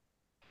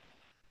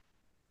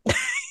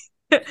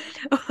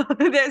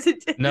 There's a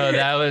No,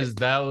 that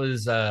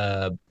was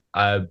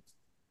I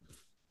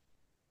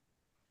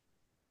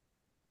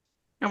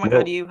Oh my God,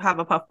 Well, you have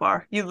a puff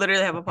bar. You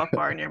literally have a puff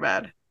bar in your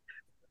bed.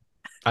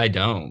 I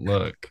don't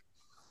look.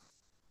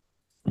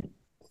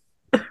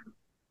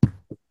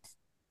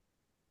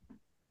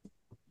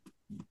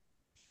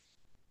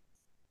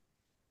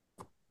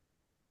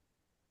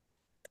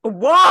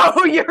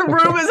 Whoa, your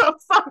room is a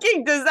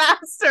fucking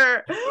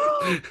disaster.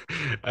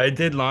 I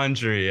did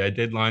laundry. I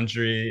did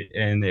laundry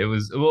and it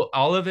was well,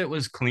 all of it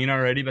was clean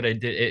already, but I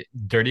did it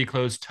dirty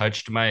clothes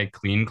touched my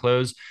clean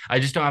clothes. I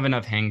just don't have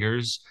enough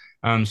hangers.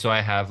 So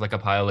I have like a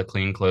pile of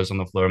clean clothes on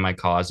the floor of my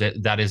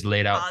closet that is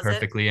laid out Closet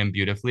perfectly and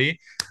beautifully.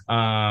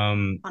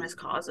 Um, on his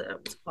closet.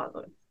 It's a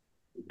closet.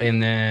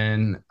 and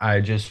then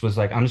I just was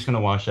like, I'm just gonna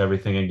wash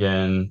everything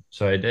again.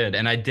 So I did.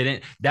 And I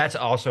didn't, that's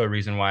also a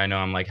reason why I know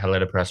I'm like hella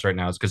depressed right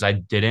now, is because I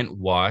didn't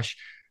wash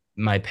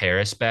my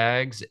Paris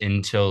bags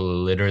until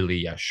literally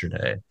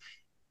yesterday.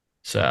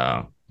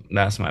 So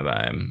that's my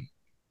vibe.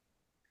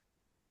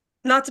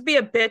 Not to be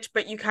a bitch,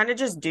 but you kind of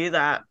just do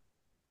that.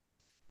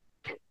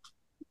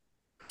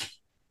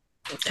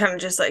 Kind of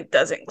just like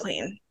doesn't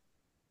clean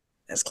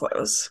his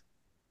clothes.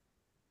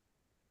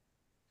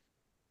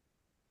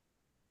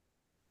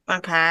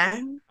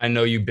 Okay. I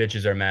know you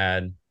bitches are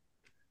mad.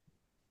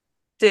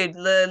 Dude,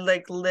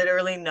 like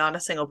literally not a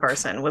single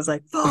person was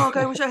like, fuck,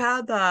 I wish I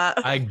had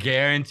that. I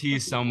guarantee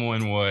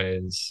someone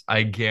was.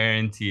 I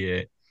guarantee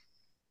it.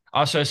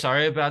 Also,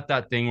 sorry about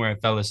that thing where I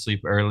fell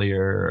asleep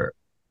earlier.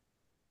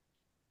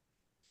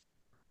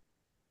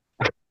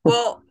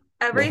 Well,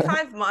 every What?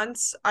 5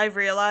 months, I've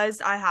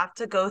realized I have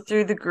to go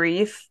through the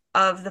grief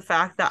of the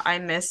fact that I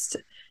missed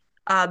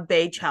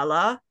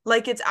Baychella.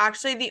 Like it's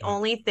actually the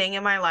only thing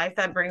in my life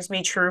that brings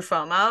me true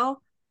FOMO.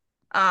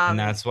 And Um,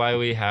 that's why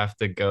we have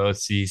to go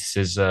see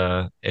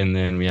SZA and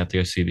then we have to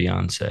go see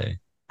Beyonce.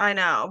 I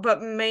know,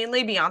 but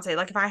mainly Beyonce.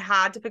 Like if I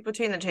had to pick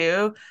between the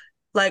two,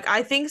 like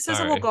I think SZA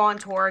will Sorry. go on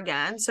tour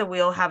again, so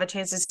we'll have a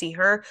chance to see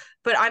her.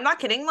 But I'm not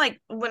kidding.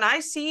 Like when I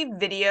see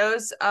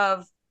videos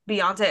of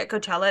Beyonce at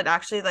Coachella, it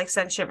actually like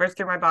sends shivers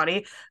through my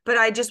body. But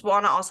I just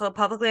want to also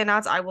publicly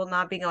announce I will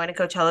not be going to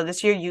Coachella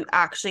this year. You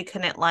actually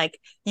couldn't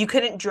you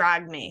couldn't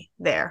drag me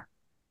there.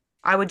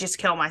 I would just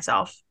kill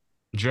myself.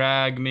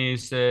 Drag me,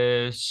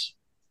 sis.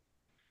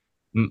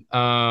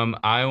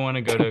 I want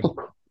to go to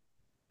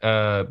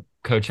uh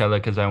Coachella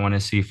because I want to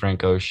see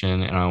Frank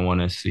Ocean and I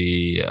want to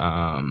see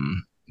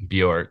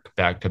Bjork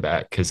back to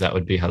back because that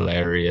would be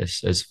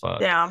hilarious as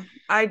fuck. Yeah,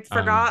 I Um,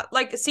 forgot.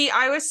 Like, see,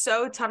 I was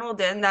so tunneled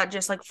in that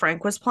just like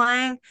Frank was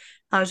playing.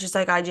 I was just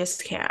like, I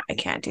just can't, I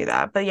can't do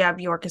that. But yeah,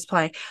 Bjork is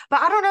playing. But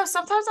I don't know.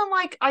 Sometimes I'm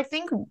like, I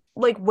think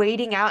like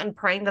waiting out and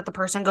praying that the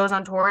person goes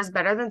on tour is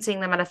better than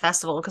seeing them at a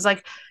festival. Because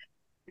like,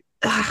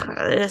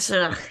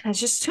 it's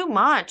just too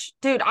much,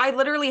 dude. I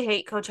literally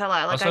hate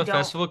Coachella. Like, I Also, don't.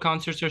 festival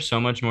concerts are so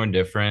much more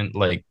different,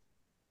 like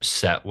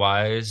set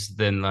wise,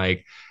 than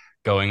like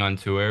going on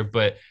tour.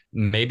 But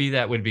maybe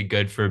that would be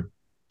good for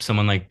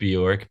someone like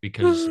Bjork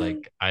because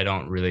like I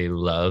don't really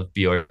love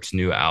Bjork's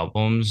new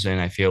albums,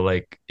 and I feel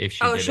like if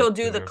she Oh, did a she'll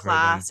do the tour for them,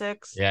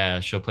 classics. yeah,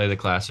 she'll play the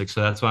classics.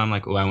 So that's why I'm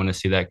like, oh, I want to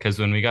see that because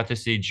when we got to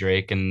see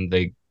Drake and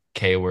the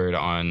K word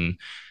on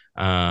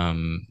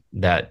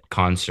that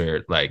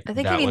concert, like I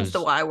think he that means the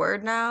was Y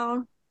word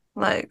now.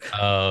 Like,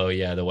 oh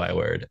yeah, the Y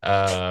word.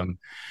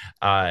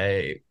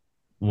 I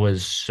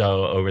was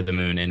so over the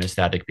moon and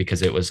ecstatic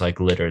because it was like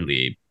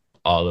literally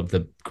all of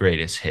the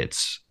greatest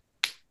hits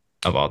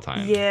of all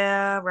time.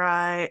 yeah,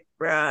 right,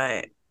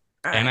 right,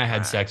 And right, I had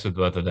right. sex with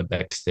both of them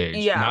backstage.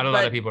 Yeah, Not a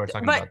lot of people are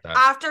talking but about that.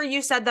 after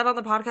you said that on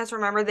the podcast,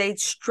 remember they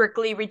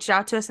strictly reached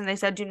out to us and they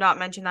said do not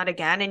mention that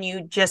again, and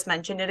you just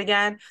mentioned it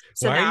again.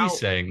 So Why are you now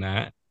saying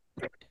that?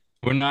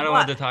 We're not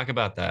allowed what? to talk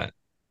about that.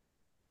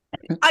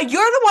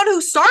 You're the one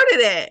who started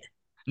it.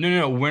 No, no,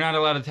 no. We're not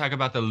allowed to talk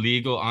about the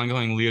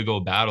ongoing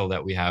legal battle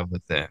that we have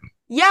with them.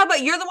 Yeah,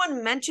 but you're the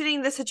one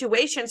mentioning the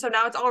situation, so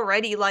now it's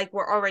already like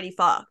we're already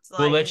fucked.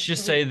 Well, Like, let's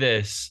just say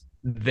this.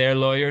 Their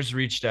lawyers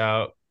reached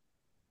out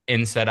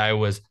and said I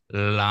was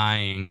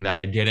lying, that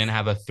I didn't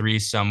have a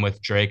threesome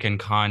with Drake and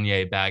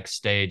Kanye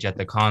backstage at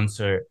the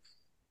concert.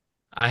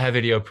 I have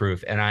video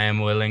proof and I am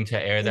willing to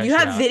air that you shit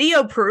have out.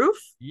 video proof.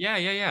 Yeah,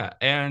 yeah, yeah.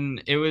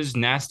 And it was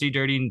nasty,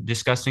 dirty,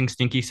 disgusting,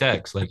 stinky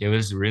sex. Like it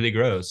was really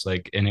gross.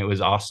 Like, and it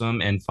was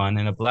awesome and fun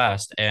and a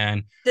blast.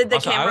 And Did the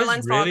also, I camera was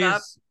lens fog really,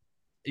 up?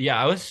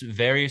 yeah, I was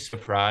very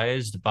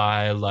surprised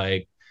by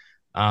like,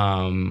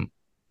 um,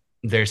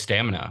 their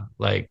stamina.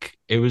 Like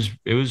it was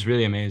really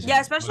Yeah, amazing.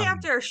 especially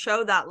after a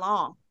show that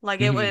long. Like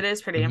Mhm, it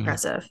is pretty mhm,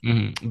 impressive.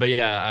 But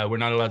yeah, we're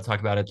not allowed to talk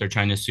about it. They're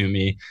trying to sue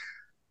me.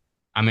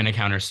 I'm gonna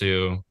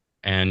countersue,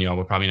 and y'all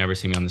will probably never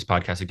see me on this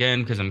podcast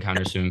again because I'm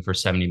countersuing for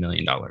 $70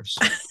 million.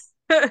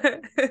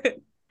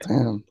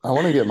 Damn, I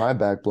want to get my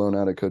back blown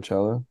out at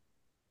Coachella.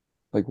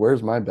 Like,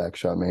 where's my back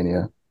shot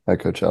mania at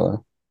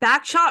Coachella?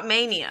 Backshot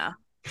mania.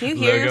 Can you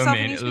hear Logo yourself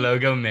when you mania, speak?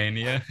 logo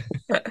mania,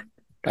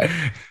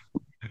 I,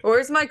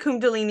 Where's my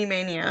Kundalini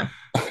mania?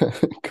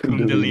 Kundalini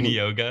Kundalini.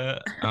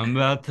 yoga. I'm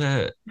about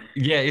to.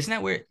 Yeah, isn't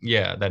that weird?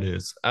 Yeah, that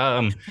is.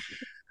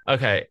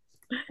 Okay.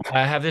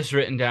 I have this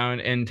written down,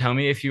 and tell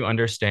me if you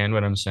understand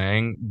what I'm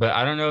saying. But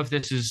I don't know if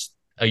this is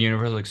a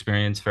universal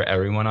experience for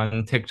everyone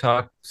on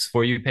TikTok's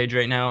For You page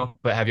right now.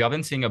 But have y'all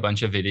been seeing a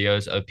bunch of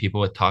videos of people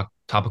with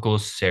topical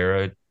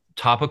steroid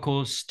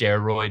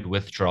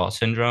withdrawal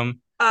syndrome?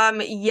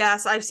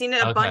 Yes, I've seen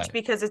it a bunch Okay.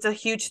 because it's a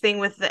huge thing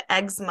with the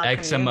eczema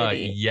Eczema,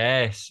 community.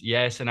 yes,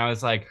 yes. And I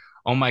was like,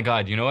 Oh my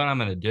God, you know what I'm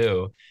gonna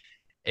do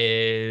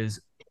is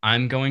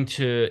I'm going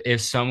to,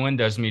 if someone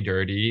does me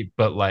dirty,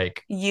 but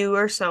like You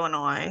are so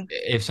annoying.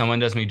 if someone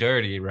does me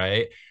dirty,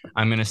 right,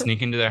 I'm gonna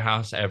sneak into their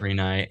house every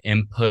night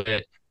and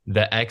put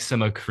the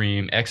eczema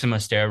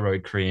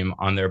steroid cream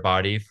on their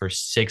body for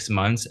 6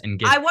 months and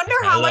get I wonder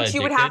how hella much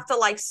you would addicted. have to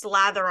like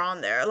slather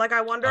on there. Like,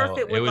 I wonder if Oh,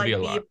 it it would would be like a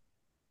be, lot.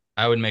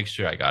 I would make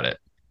sure I got it.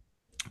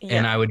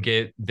 And yeah. I would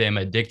get them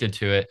addicted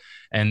to it.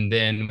 And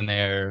then when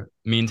they're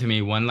mean to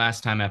me one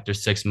last time after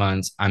 6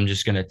 months, I'm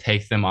just gonna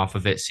take them off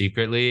of it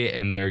secretly,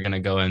 and they're gonna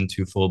go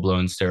into full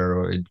blown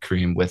steroid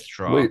cream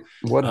withdrawal, Wait,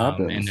 what and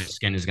their happens?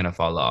 skin is gonna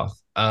fall off.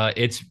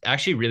 It's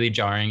actually really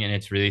jarring and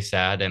it's really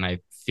sad, and I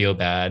feel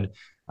bad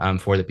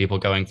for the people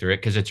going through it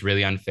because it's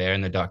really unfair,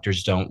 and the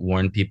doctors don't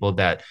warn people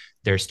that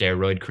their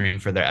steroid cream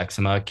for their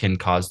eczema can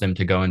cause them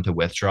to go into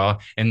withdrawal,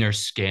 and their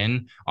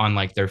skin on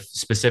like their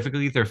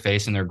specifically their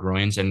face and their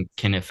groins and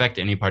can affect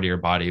any part of your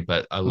body,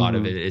 but a lot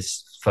of Hmm. it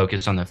is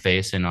focused on the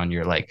face and on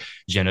your like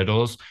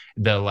genitals.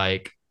 The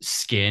like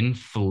skin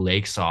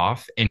flakes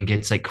off and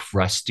gets like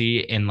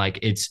crusty, and like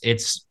it's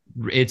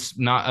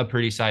not a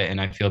pretty sight,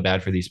 and I feel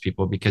bad for these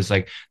people because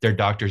like their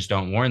doctors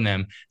don't warn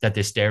them that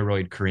the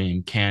steroid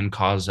cream can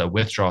cause a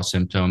withdrawal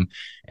symptom,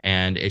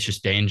 and it's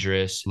just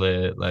dangerous.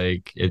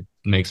 Like it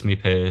makes me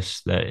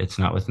pissed that it's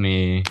not with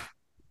me.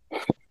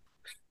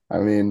 I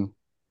mean,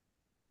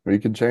 we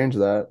could change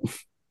that.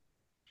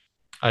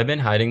 I've been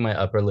hiding my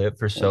upper lip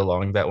for so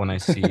long that when I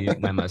see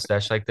my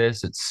mustache like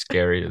this, it's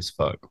scary as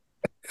fuck.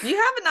 You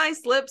have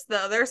nice lips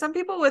though. There are some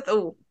people with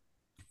oh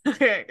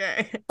okay,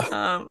 okay.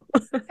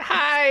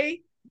 Hi,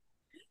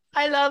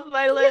 I love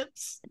my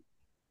lips.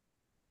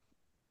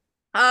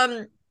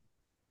 Um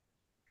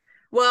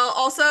well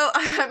also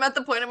I'm at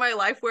the point in my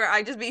life where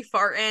I just be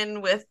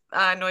farting with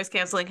noise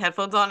canceling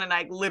headphones on and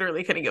I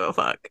literally couldn't give a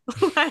fuck.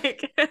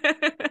 Like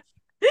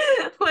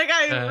like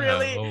I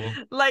really Oh,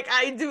 like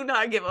I do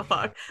not give a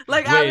fuck.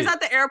 Like I was wait,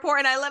 at the airport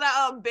and I let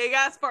out a big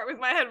ass fart with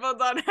my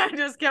headphones on and I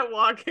just kept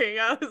walking.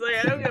 I was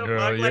like, I don't give a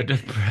girl, fuck. you're Like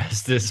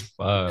depressed as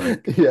fuck.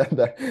 Yeah,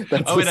 that's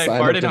Oh, a wait, I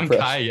sign of farted on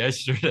Kai depression.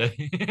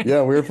 yesterday.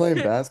 Yeah, we were playing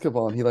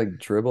basketball and he like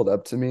dribbled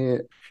up to me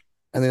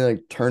and then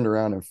like turned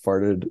around and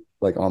farted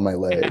like on my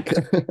leg.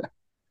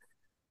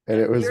 And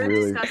it was you're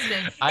really,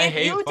 disgusting. I If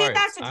hate you did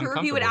that farts. to I'm Drew,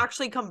 he would comfortable.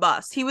 actually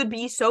combust. He would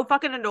be so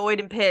fucking annoyed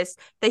and pissed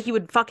that he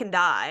would fucking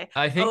die.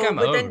 I think Oh, I'm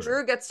but then over.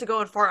 Drew gets to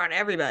go and fart on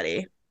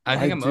everybody. I I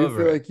think I'm do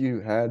over feel it. like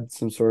you had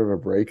some sort of a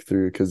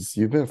breakthrough because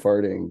you've been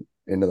farting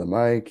into the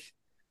mic,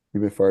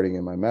 you've been farting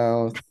in my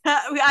mouth.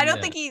 I don't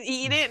Yeah. think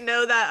he didn't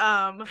know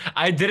that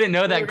I didn't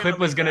know we were that gonna clip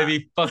was leak gonna that.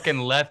 be fucking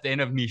left in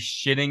of me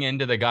shitting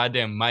into the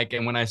goddamn mic.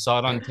 And when I saw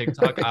it on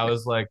TikTok, I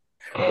was like,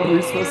 Are we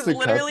He supposed was to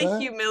cut literally that?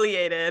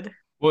 humiliated.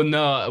 well,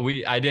 no,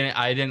 I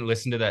didn't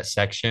listen to that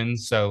section.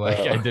 So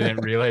like I Oh,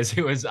 didn't realize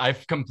it was I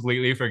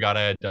completely forgot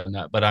I had done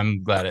that, but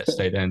I'm glad it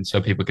stayed in so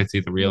people could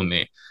see the real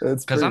me.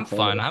 it's Because pretty I'm funny.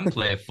 fun, I'm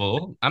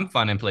playful, I'm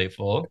fun and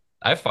playful.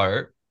 I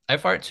fart. I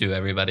fart too,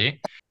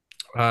 everybody.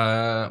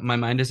 My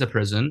mind is a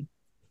prison.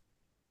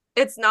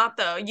 It's not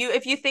though. You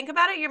if you think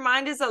about it, your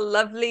mind is a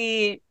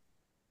lovely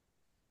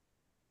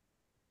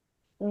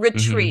Hmm.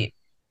 retreat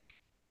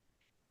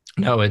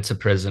No, it's a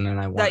prison and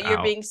I want that you're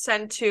out. being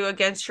sent to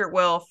against your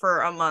will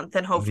for a month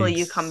and hopefully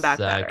you come back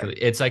better. Exactly.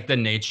 It's like the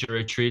nature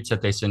retreats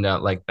that they send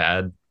out like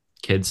bad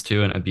kids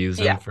to and abuse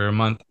them Yeah. for a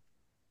month,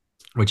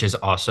 which is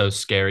also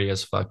scary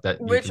as fuck that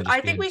you Which can just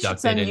I be think we should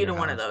abducted send in you your to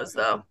one of house. those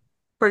though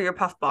for your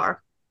puff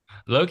bar.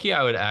 Loki,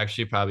 I would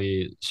actually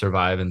probably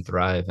survive and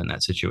thrive in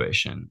that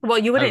situation. Well,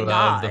 you I wouldn't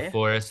love the die.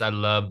 forest. I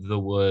love the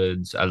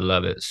woods. I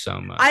love it so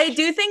I much.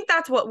 do think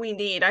that's what we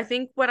need. I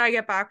think when I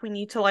get back, we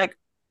need to like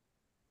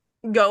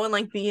go and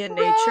like be in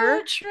nature.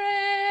 Road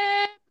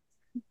trip.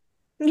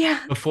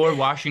 Yeah. Before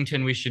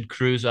Washington, we should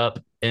cruise up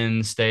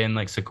and stay in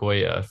like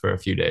Sequoia for a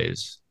few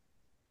days.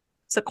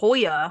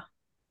 Sequoia.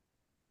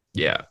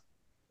 Yeah.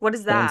 What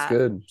is Sounds that?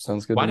 good.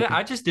 Sounds good Why to did me.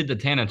 I just did the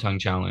Tana tongue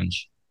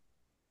challenge?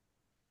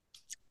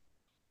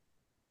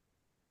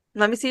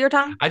 Let me see your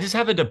tongue. I just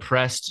have a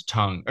depressed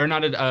tongue, or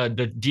not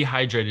the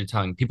dehydrated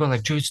tongue. People are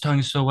like, Drew's tongue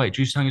is so white.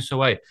 Drew's tongue is so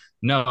white.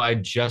 No, I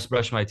just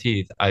brushed my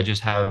teeth. I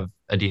just have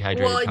a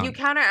dehydrated Well, you tongue.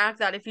 counteract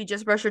that if you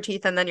just brush your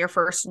teeth and then your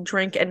first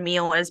drink and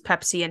meal is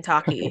Pepsi and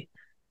Taki.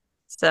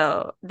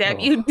 So, damn,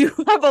 you Oh, do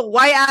have a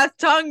white ass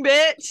tongue,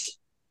 bitch.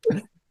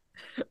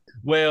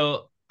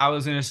 Well, I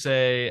was gonna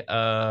say,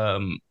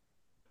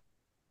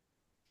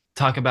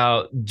 talk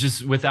about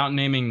just without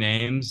naming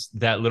names,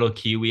 that little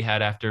key we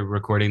had after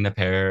recording the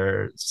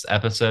Pears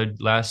episode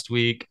last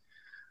week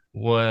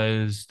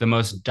was the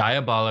most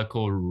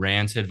diabolical,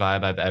 rancid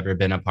vibe I've ever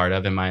been a part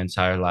of in my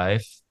entire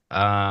life.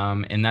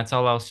 And that's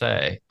all I'll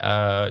say.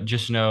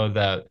 Just know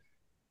that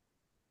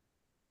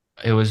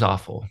it was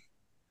awful.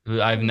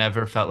 I've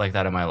never felt like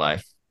that in my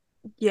life.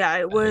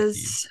 Yeah, Becky.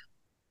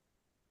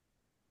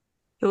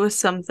 it was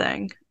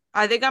something.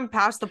 I think I'm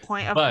past the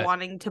point of But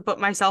wanting to put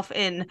myself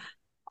in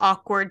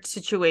awkward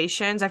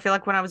situations. I feel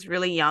like when I was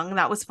really young,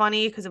 that was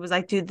funny because it was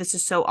like, dude, this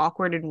is so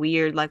awkward and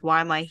weird. Like,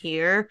 why am I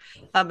here?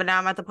 But now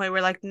I'm at the point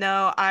where, like,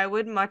 no, I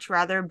would much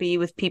rather be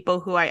with people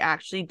who I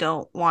actually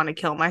don't want to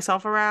kill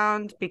myself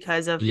around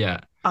because of Yeah.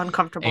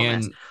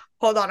 uncomfortableness. And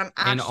Hold on, I'm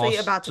and actually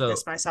about to also,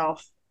 piss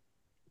myself.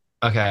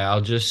 okay,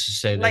 I'll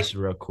just say Like, this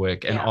real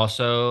quick. And yeah.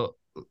 also,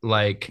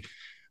 like,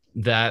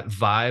 that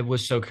vibe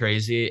was so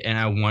crazy, and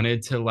I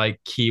wanted to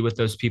like key with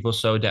those people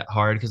so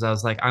hard because I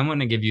was like, I want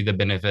to give you the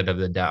benefit of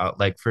the doubt.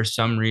 Like, for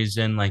some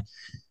reason, like,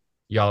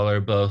 y'all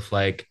are both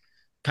like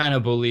kind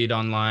of bullied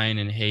online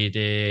and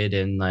hated,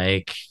 and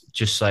like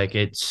just like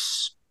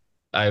it's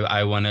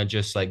I want to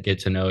just like get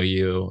to know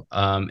you.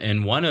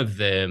 And one of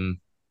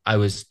them, I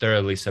was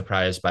thoroughly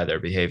surprised by their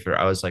behavior.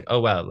 I was like, oh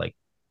wow, like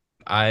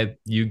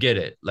you get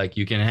it, like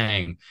you can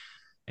hang.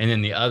 And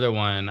then the other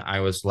one, I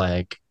was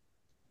like,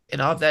 get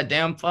off that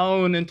damn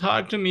phone and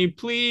talk to me,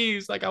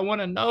 please. Like, I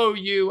want to know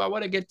you. I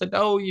want to get to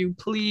know you,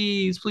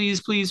 please,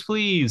 please, please,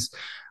 please.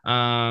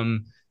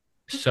 Um,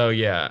 so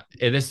yeah,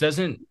 this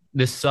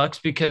sucks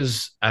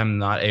because I'm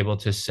not able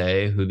to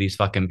say who these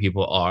fucking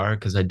people are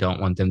because I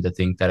don't want them to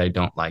think that I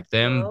don't like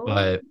them. Oh.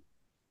 But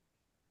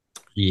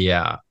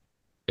yeah,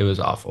 it was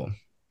awful.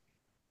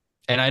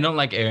 And I don't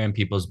like airing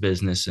people's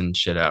business and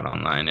shit out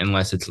online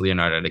unless it's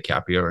Leonardo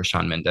DiCaprio or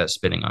Shawn Mendes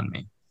spitting on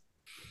me.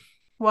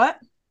 What?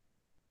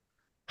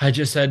 I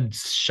just said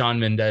Shawn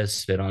Mendes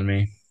spit on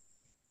me.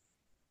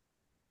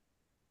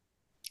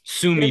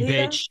 Sue Did me, he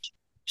though? bitch.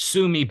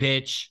 Sue me,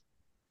 bitch.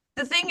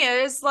 The thing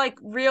is, like,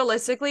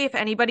 realistically, if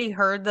anybody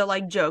heard the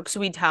like jokes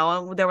we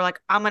tell and they were like,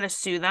 I'm gonna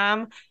sue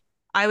them,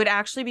 I would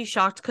actually be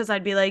shocked because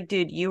I'd be like,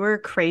 dude, you were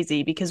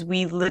crazy because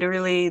we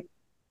literally,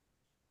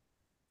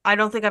 I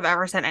don't think I've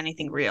ever said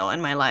anything real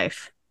in my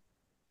life.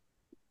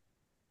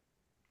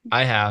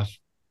 I have.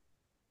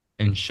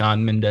 And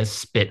Shawn Mendes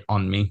spit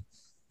on me.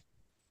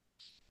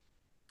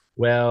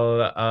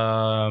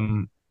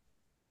 Well,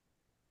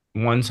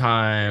 one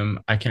time,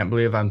 I can't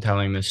believe I'm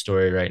telling this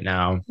story right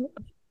now.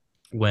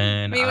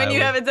 When Me, when I you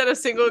was haven't said a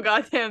single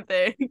goddamn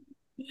thing.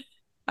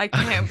 I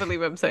can't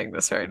believe I'm saying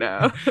this right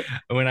now.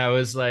 when I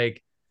was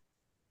like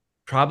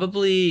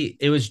probably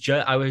it was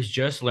just I was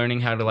just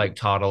learning how to like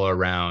toddle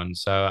around.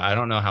 So I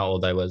don't know how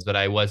old I was, but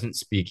I wasn't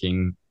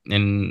speaking.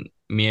 And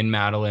me and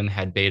Madeline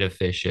had beta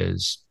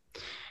fishes.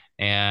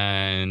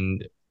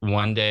 And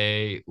one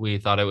day we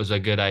thought it was a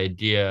good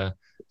idea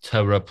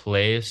to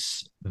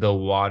replace the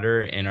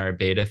water in our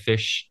beta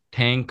fish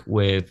tank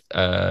with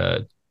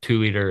a 2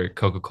 liter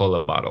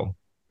Coca-Cola bottle.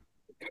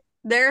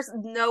 There's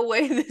no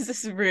way this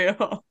is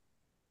real.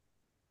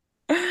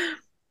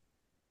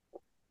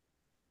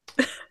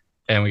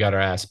 And we got our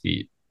ass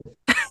beat.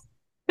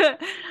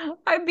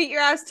 I beat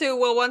your ass too.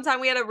 Well, one time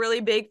we had a really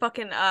big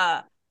fucking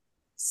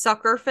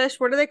sucker fish.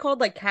 What are they called?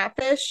 Like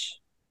catfish?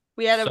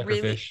 We had a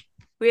really Suckerfish.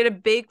 we had a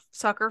big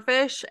sucker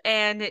fish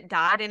and it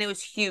died and it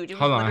was huge. It was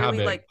Hold on, how literally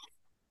big?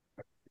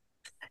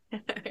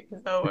 like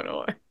so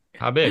annoying.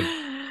 How big?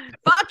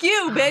 Fuck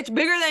you, bitch.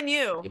 Bigger than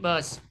you.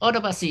 Boss, order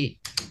bossy.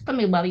 Come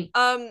here, Bobby.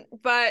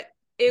 But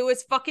it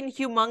was fucking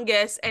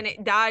humongous and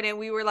it died and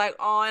we were like,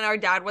 oh, and our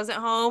dad wasn't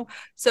home.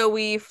 So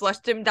we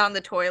flushed him down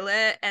the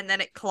toilet and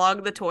then it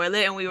clogged the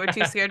toilet and we were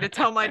too scared to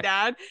tell my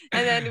dad.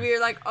 And then we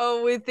were like,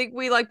 oh, we think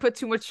we like put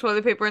too much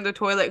toilet paper in the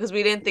toilet because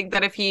we didn't think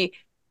that if he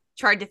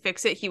tried to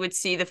fix it, he would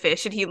see the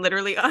fish and he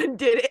literally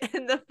undid it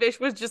and the fish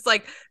was just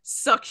like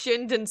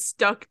suctioned and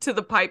stuck to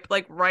the pipe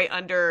like right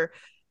under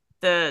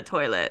the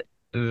toilet.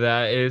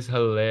 That is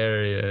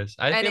hilarious.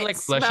 I And feel it like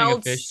flushing a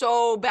smelled fish.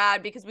 so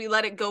bad because we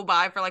let it go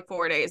by for like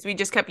 4 days. We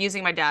just kept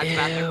using my dad's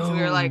bathroom because Ew.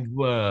 we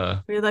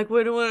were like,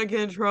 we don't want to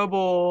get in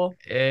trouble.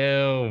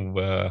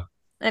 Ew.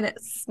 And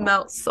it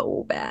smelled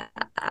so bad.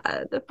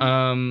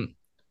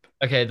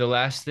 Okay, the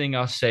last thing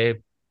I'll say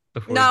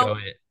before we No. go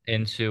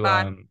into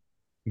Bye.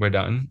 we're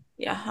done.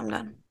 Yeah, I'm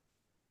done.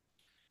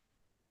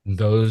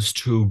 Those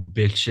two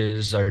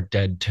bitches are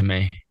dead to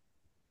me.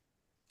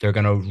 They're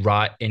gonna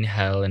rot in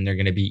hell and they're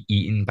gonna be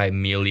eaten by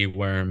mealy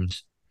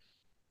worms.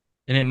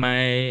 And it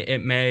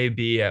may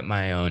be at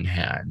my own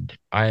hand.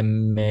 I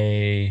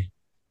may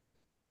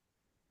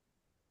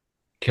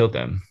kill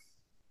them.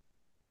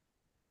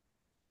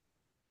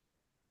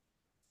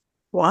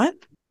 What?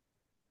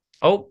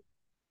 Oh,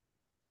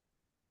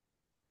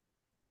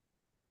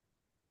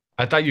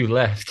 I thought you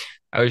left.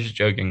 I was just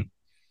joking.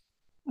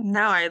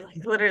 No, I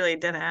like literally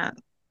didn't.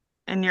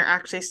 And you're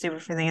actually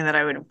stupid for thinking that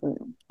I would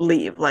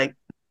leave. Like,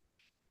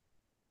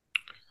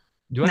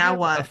 Do I now have a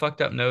what?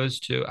 fucked up nose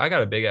too? I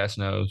got a big ass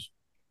nose.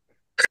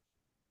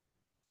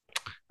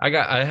 I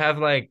have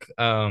like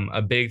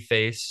a big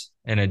face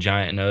and a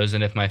giant nose,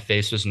 and if my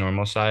face was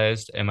normal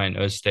sized and my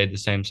nose stayed the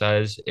same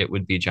size, it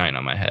would be giant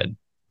on my head.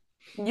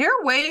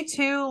 You're way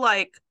too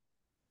like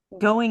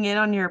going in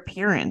on your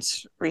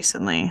appearance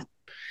recently.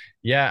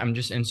 Yeah, I'm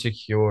just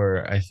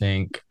insecure, I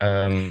think.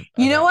 You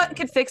know about what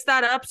could fix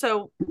that up?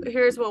 So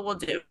here's what we'll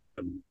do.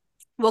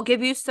 We'll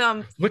give you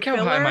some look how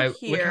filler high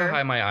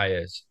here. my eye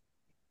is.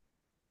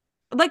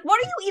 Like,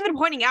 what are you even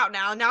pointing out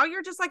now? Now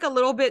you're just like a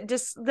little bit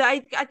I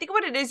think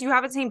what it is, you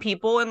haven't seen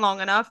people in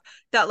long enough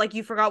that like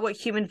you forgot what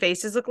human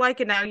faces look like,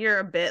 and now you're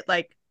a bit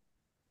like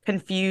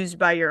confused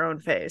by your own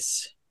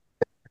face.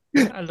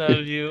 I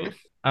love you.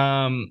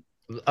 Um,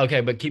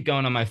 okay, but keep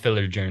going on my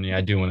filler journey.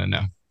 I do want to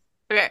know.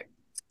 Okay.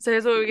 So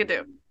here's what we can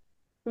do.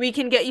 We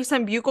can get you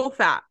some buccal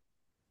fat.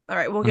 All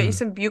right, we'll get you Mhm.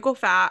 some buccal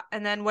fat,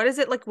 and then what is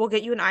it like? We'll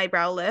get you an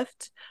eyebrow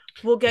lift.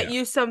 We'll get Yeah.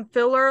 you some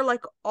filler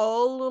like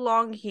all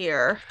along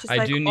here, just I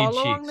like do need all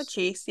along the cheeks.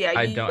 cheeks. Yeah,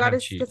 I you don't gotta have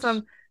get cheeks.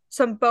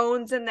 some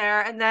bones in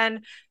there, and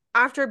then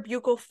after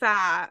buccal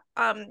fat,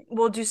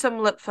 we'll do some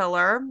lip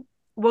filler.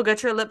 We'll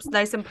get your lips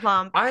nice and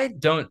plump. I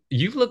don't.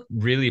 You look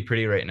really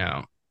pretty right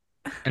now,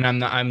 and I'm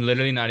not. I'm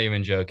literally not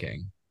even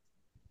joking.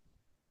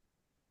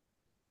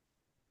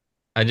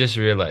 I just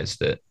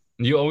realized it.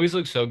 You always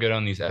look so good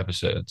on these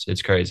episodes.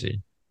 It's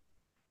crazy.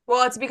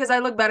 Well, it's because I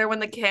look better when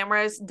the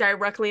camera is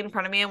directly in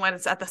front of me, and when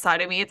it's at the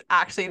side of me, it's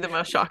actually the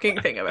most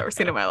shocking thing I've ever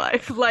seen in my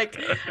life. Like,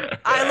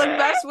 I look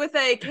best with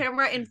a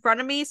camera in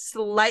front of me,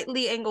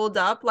 slightly angled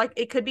up. Like,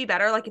 it could be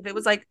better. Like, if it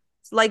was like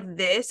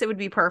this, it would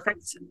be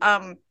perfect.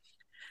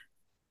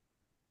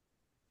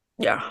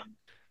 Yeah,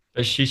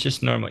 But she's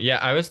just normal. Yeah,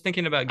 I was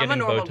thinking about I'm a getting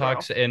normal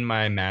girl. Botox in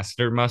my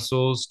masseter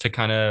muscles to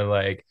kind of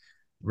like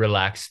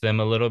relax them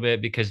a little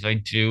bit because I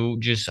do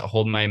just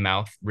hold my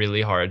mouth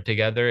really hard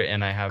together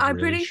and I have I'm really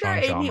pretty sure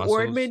strong jaw Amy muscles.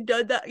 Ordman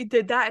did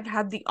that and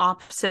had the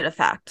opposite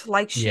effect.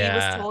 Like, she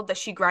was Yeah. told that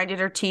she grinded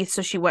her teeth,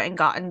 so she went and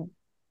gotten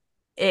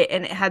it,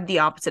 and it had the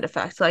opposite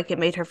effect. Like, it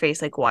made her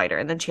face like wider,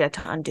 and then she had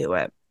to undo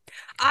it.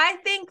 I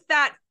think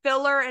that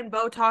filler and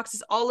Botox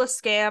is all a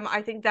scam.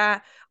 I think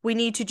that we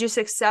need to just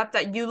accept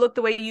that you look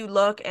the way you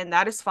look, and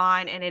that is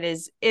fine. And it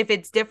is, if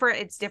it's different,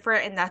 it's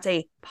different, and that's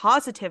a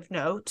positive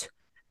note.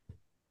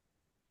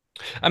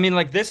 I mean,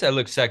 like this, I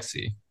look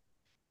sexy.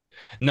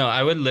 No,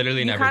 I would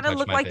literally You never kind of touch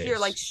look my like you're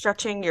like face.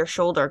 stretching your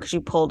shoulder because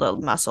you pulled a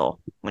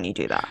muscle when you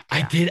do that. I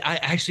Yeah. did. I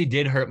actually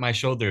did hurt my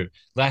shoulder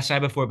last night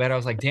before bed. I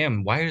was like,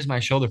 damn, why does my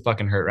shoulder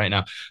fucking hurt right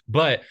now?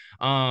 But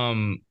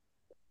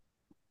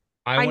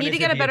I I need wanted to to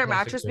get a be a better plastic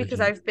mattress because surgeon.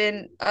 I've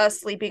been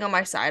sleeping on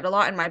my side a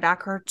lot, and my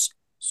back hurts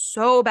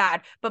so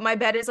bad. But my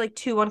bed is like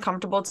too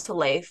uncomfortable to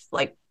lay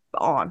like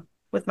on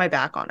with my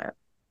back on it.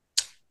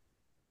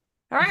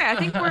 All right, I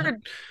think we're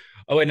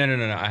Oh wait, no.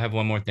 I have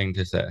one more thing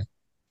to say.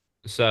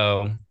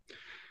 So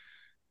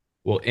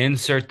we'll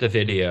insert the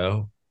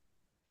video,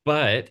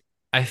 but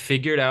I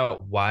figured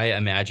out why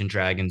Imagine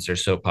Dragons are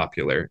so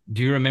popular.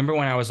 Do you remember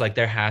when I was like,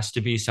 there has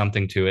to be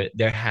something to it?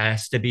 There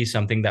has to be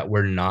something that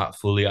we're not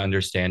fully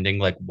understanding.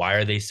 Like, why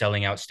are they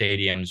selling out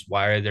stadiums?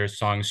 Why are their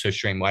songs so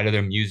streamed? Why do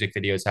their music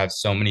videos have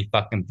so many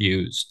fucking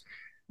views?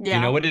 Do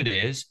you know yeah. what it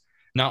is?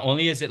 Not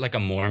only is it like a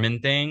Mormon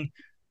thing,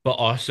 but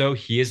also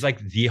he is like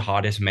the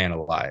hottest man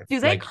alive. Do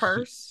they Like,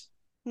 curse?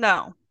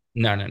 No.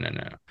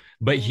 no.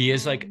 But he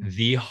is like Mm,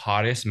 the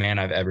hottest man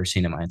I've ever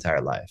seen in my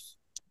entire life.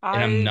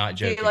 And I'm I not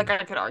feel like joking.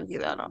 I could argue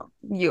that on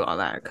you on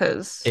that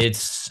because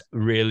It's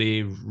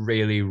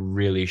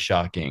really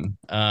shocking.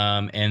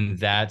 And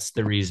that's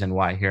the reason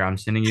why. Here, I'm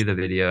sending you the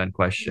video in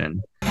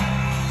question.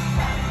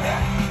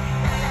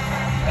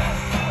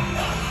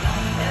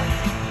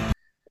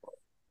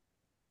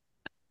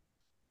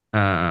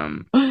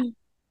 Um,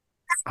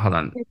 hold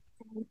on.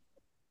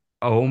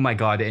 Oh my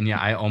God. And yeah,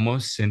 I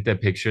almost sent the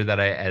picture that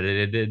I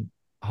edited.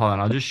 Hold on,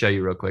 I'll just show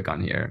you real quick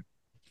on here.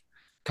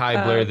 Kai,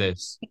 blur um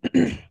this.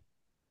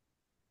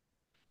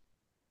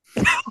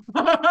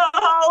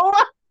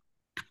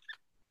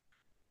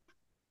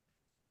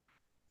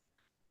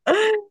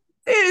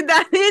 Dude,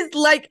 that is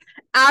like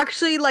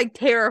actually like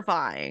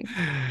terrifying.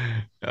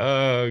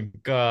 Oh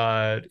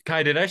God.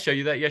 Kai, did I show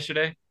you that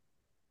yesterday?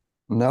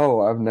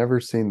 No, I've never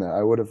seen that.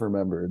 I would have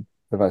remembered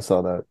if I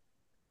saw that.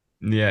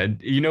 Yeah,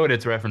 you know what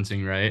it's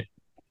referencing, right?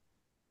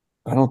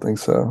 I don't think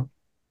so.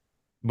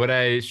 What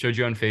I showed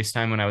you on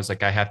FaceTime when I was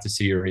like, I have to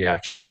see your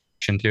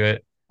reaction to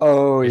it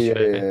Oh yeah,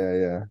 yesterday.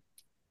 yeah,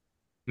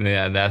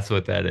 Yeah, that's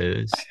what that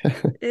is.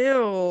 yeah.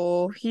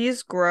 Ew,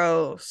 he's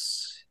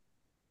gross.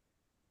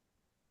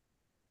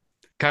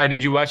 Kai,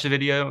 did you watch the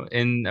video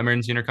in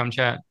emergency intercom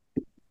chat?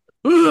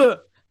 Ugh,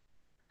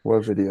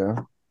 What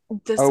video?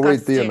 Oh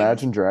wait, the disgusting.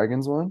 Imagine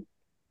Dragons one?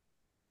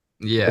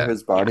 Where Yeah.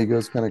 his body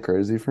goes kind of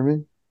crazy for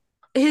me.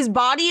 His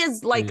body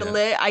is like Yeah.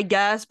 lit, I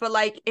guess, but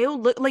like it'll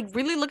look like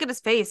really look at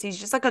his face. He's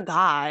just like a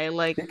guy.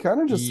 Like He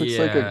kind of just looks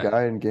like a Yeah.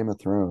 guy in Game of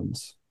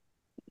Thrones.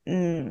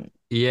 mm,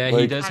 Yeah,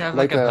 he Like does kind have of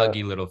like like a a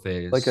puggy little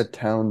like a face.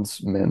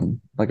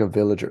 townsman, like a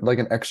villager, like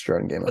an extra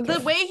in Game of the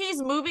way Thrones.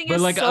 he's moving But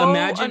is like so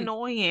imagine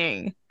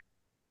annoying.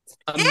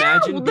 Ew,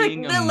 imagine like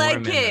being a the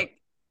leg Mormon though.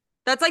 kick.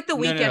 That's like the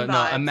weekend No.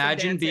 vibes of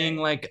Imagine being dancing.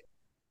 like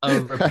a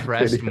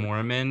repressed Video.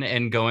 Mormon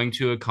and going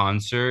to a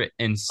concert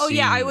and Oh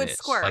yeah, I seeing would this.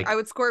 squirt. I Like,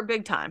 would squirt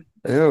big time.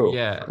 Ew,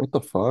 yeah. what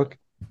the fuck?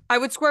 I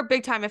would squirt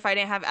big time if I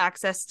didn't have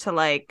access to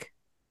like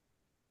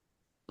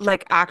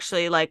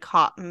actually like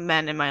hot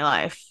men in my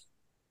life.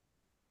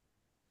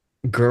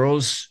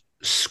 Girls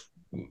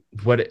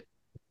what it,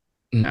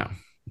 no.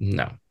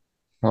 No.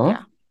 Huh?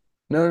 Yeah.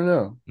 No, no,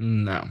 no.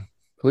 No.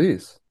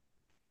 Please.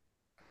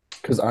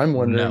 Because I'm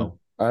wondering, No.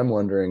 I'm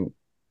wondering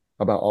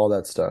about all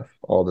that stuff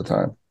all the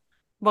time.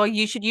 Well,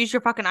 you should use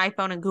your fucking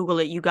iPhone and Google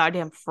it, you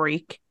goddamn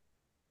freak.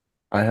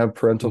 I have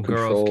parental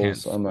Girls can't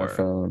controls on my squirt.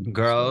 phone, so I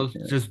Girls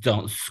can't. just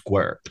don't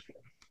squirt.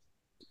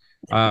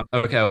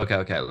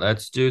 Okay.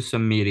 Let's do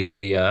some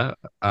media.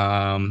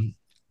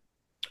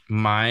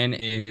 Mine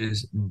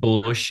is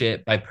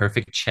Bullshit by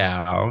Perfect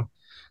Chow,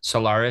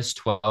 Solaris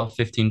 12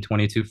 15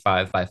 22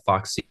 5 by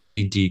Foxy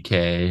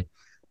DK,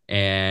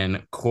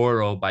 and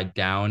Coral by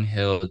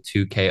Downhill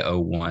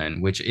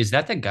 2K01, which is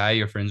that the guy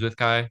you're friends with,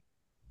 Kai?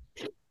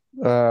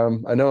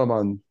 I know I'm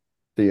on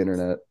the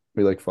internet.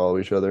 We like follow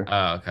each other.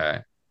 Oh, okay.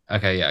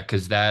 Okay, yeah,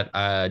 because that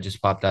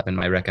just popped up in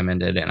my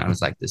recommended, and I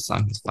was like, this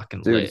song is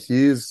fucking Dude, lit.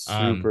 he's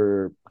Um,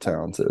 super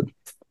talented.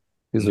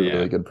 He's a yeah.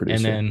 really good And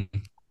producer. then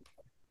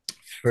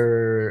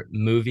for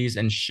movies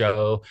and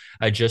show,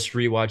 I just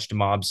rewatched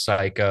Mob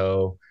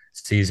Psycho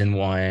season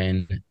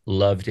 1,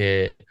 loved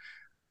it.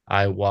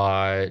 I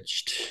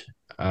watched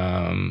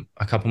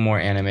a couple more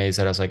animes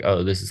that I was like,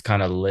 oh, this is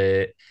kind of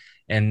lit.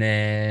 And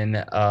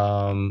then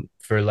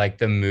for like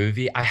the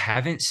movie, I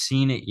haven't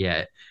seen it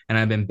yet. And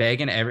I've been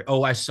begging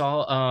I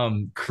saw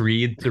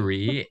Creed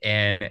 3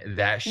 and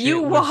that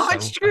You shit was so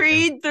watched fucking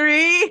Creed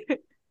 3?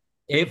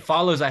 it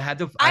follows. I I had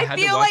to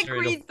feel watch like it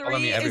or it'll Creed follow 3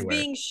 me is everywhere.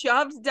 being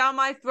shoved down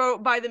my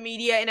throat by the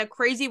media in a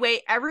crazy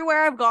way.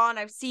 Everywhere I've gone,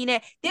 I've seen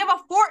it. They have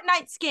a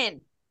Fortnite skin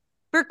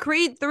for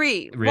Creed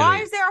 3. Why Really?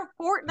 is there a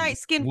Fortnite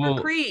skin for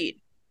Well, Creed?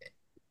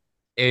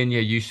 and yeah,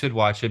 you should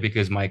watch it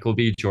because Michael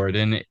B.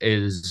 Jordan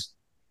is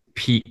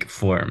peak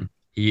form.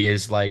 He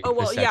is like Oh, the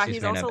well, yeah, sexiest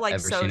he's man also I've like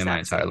ever so seen in my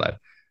entire sexy. life.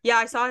 Yeah,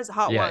 I saw his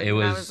hot Yeah, ones it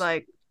and I was was.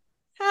 like,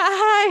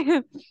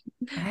 hi.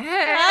 Hey,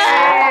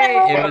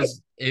 Hi.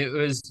 it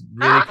was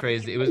really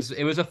crazy.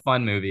 It was a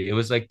fun movie. It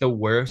was like the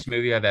worst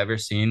movie I've ever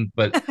seen,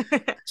 but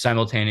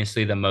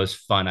simultaneously the most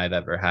fun I've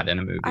ever had in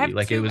a movie.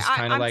 Like it was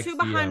kind of I'm like too the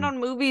behind on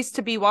movies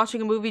to be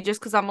watching a movie just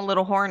because I'm a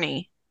little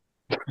horny.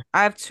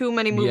 I have too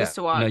many movies yeah,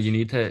 to no, watch.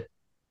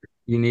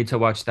 you need to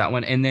watch that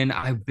one. And then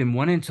I've been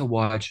wanting to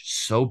watch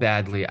so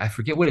badly. I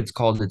forget what it's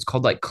called. It's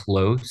called like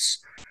Close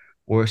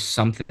or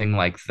something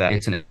like that.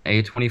 It's an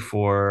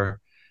A24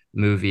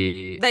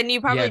 movie. Then you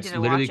Yeah, probably it's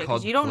didn't watch literally it because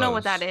called you don't know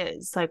what that Close.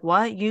 is. Like,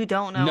 what? You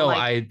don't know? No,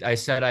 Like, I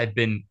said I've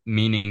been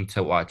meaning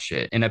to watch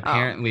it. And oh.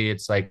 apparently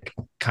it's like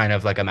kind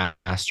of like a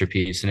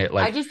masterpiece and it I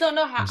like just don't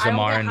know how. I don't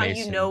Zamar get and how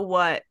you know Mason.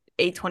 what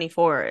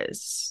A24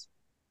 is.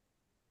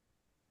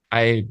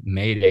 I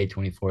made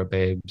A24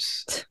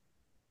 babes.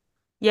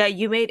 Yeah,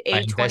 you made I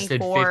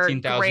invested A24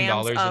 grams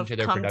 $15,000 of into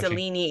their production.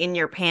 Kumdalini in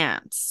your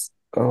pants.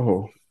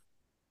 Oh,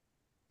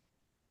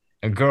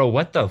 And girl,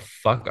 what the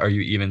fuck are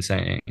you even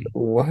saying?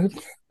 what?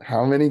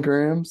 How many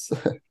grams?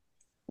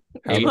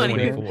 How many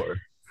grams? 824.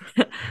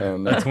 Oh A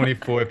no.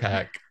 24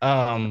 pack.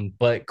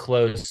 But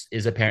Close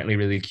is apparently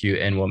really cute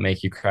and will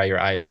make you cry your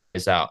eyes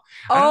out.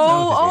 I don't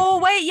know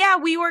if it's Wait, yeah,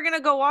 we were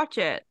gonna go watch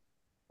it.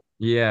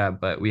 yeah,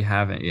 but we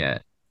haven't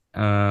yet.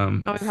 Oh,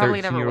 we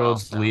probably never will.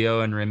 13-year-olds So. Leo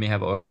and Remy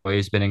have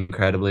always been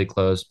incredibly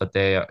close, but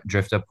they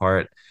drift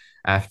apart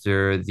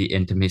after the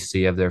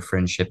intimacy of their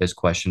friendship is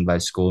questioned by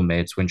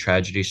schoolmates. When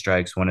tragedy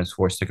strikes, one is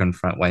forced to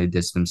confront why he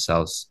distanced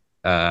themselves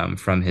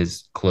from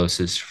his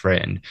closest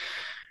friend.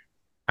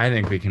 I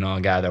think we can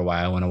all gather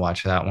why I want to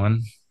watch that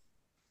one.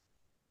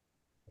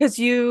 Because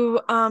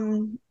you why?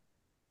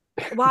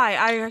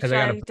 Because I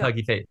got a Don't.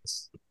 puggy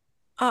face.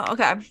 Oh,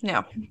 okay.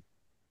 No.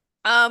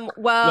 Look,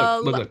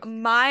 Well, look.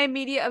 my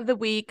media of the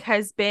week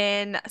has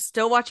been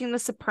still watching The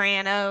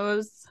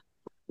Sopranos.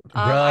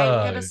 I'm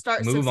gonna Bruh,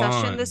 start move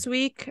Succession on. this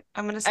week.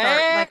 I'm gonna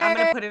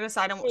put it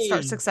aside and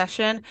start Hey.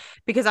 Succession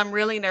because I'm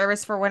really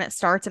nervous for when it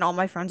starts and all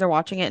my friends are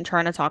watching it and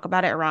trying to talk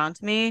about it around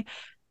me.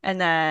 And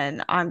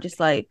then I'm just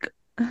like,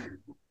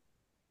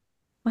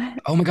 what?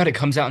 Oh my God, it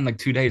comes out in like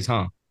 2 days,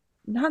 huh?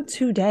 Not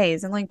 2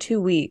 days, in like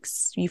 2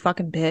 weeks. You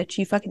fucking bitch.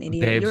 You fucking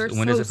idiot. Babes, You're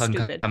when does so it fucking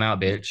stupid. come out,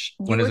 bitch?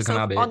 You When does were it come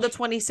so out, on the bitch?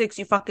 26th,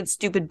 you fucking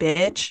stupid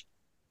bitch.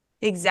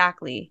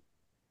 Exactly.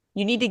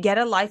 You need to get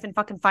a life and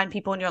fucking find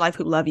people in your life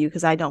who love you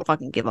because I don't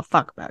fucking give a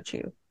fuck about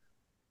you.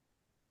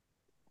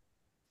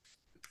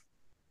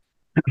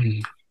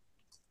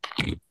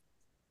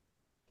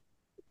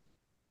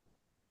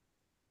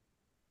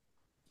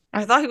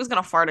 I thought he was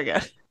gonna fart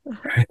again.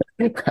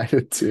 I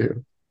did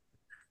too.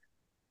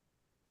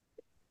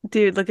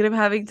 Dude, look at him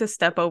having to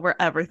step over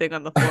everything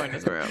on the floor in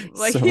his room.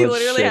 Like So he much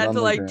literally shit had on to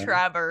the like ground.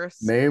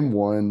 traverse. Name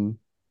one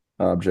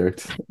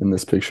object in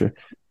this picture.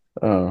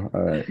 Oh,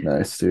 all right.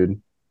 Nice,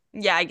 dude.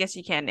 Yeah, I guess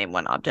you can name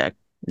one object.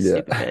 Yeah.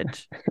 Stupid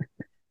bitch.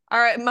 All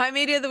right, my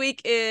media of the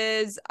week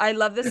is I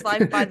Love This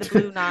Life by the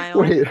Blue Nile.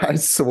 Wait, I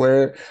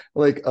swear,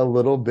 like a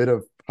little bit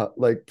of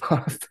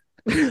puff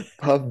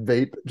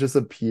vape just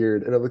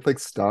appeared and it looked like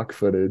stock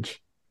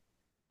footage.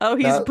 Oh,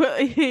 he's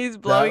That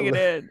blowing it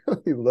in.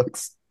 He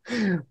looks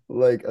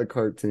like a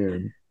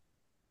cartoon.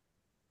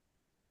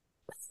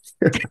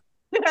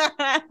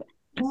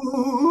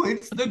 Ooh,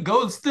 it's the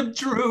ghost of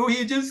Drew.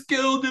 He just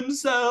killed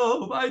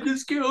himself. I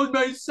just killed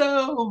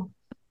myself.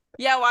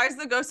 Yeah, why is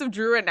the ghost of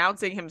Drew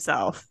announcing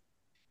himself?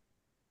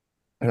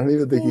 I don't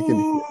even think he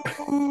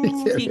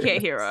can. He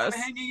can't hear I'm us.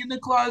 hanging in the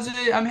closet.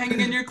 I'm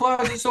hanging in your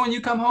closet. So when you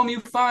come home, you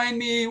find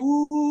me.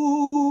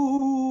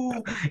 Ooh.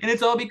 And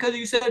it's all because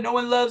you said no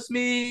one loves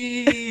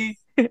me.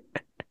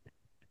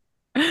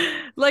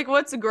 Like,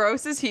 what's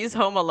gross is he's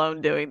home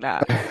alone doing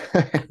that.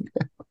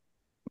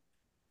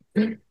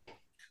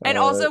 And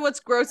also, what's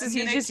gross is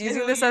I'm he's gonna just using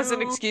kill this as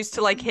an you. excuse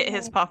to like hit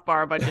his puff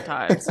bar a bunch of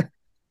times.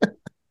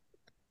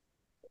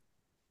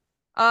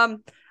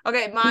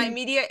 Okay, my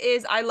media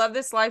is I Love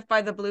This Life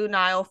by the Blue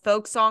Nile,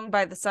 Folk Song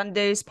by the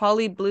Sundays,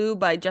 Polly Blue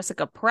by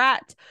Jessica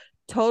Pratt,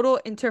 Total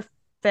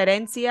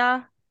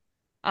Interferencia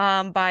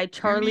by Your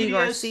Charlie media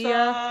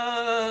Garcia.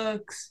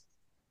 sucks.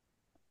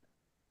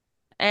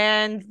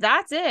 And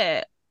that's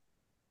it.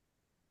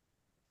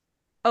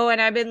 Oh, and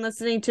I've been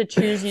listening to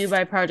Choose You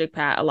by Project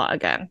Pat a lot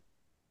again.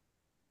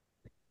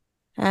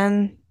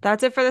 And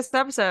that's it for this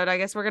episode. I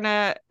guess we're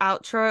gonna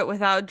outro it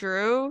without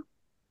Drew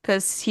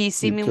because he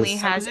seemingly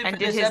just- That has was it for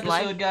ended this his episode,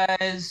 life.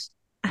 guys.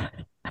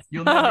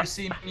 You'll never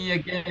see me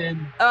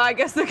again. Oh, I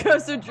guess the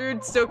ghost of Drew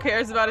still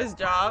cares about his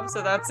job,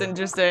 so that's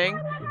interesting.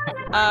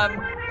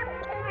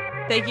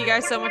 Thank you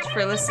guys so much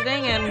for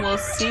listening, and we'll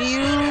see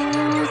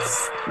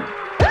you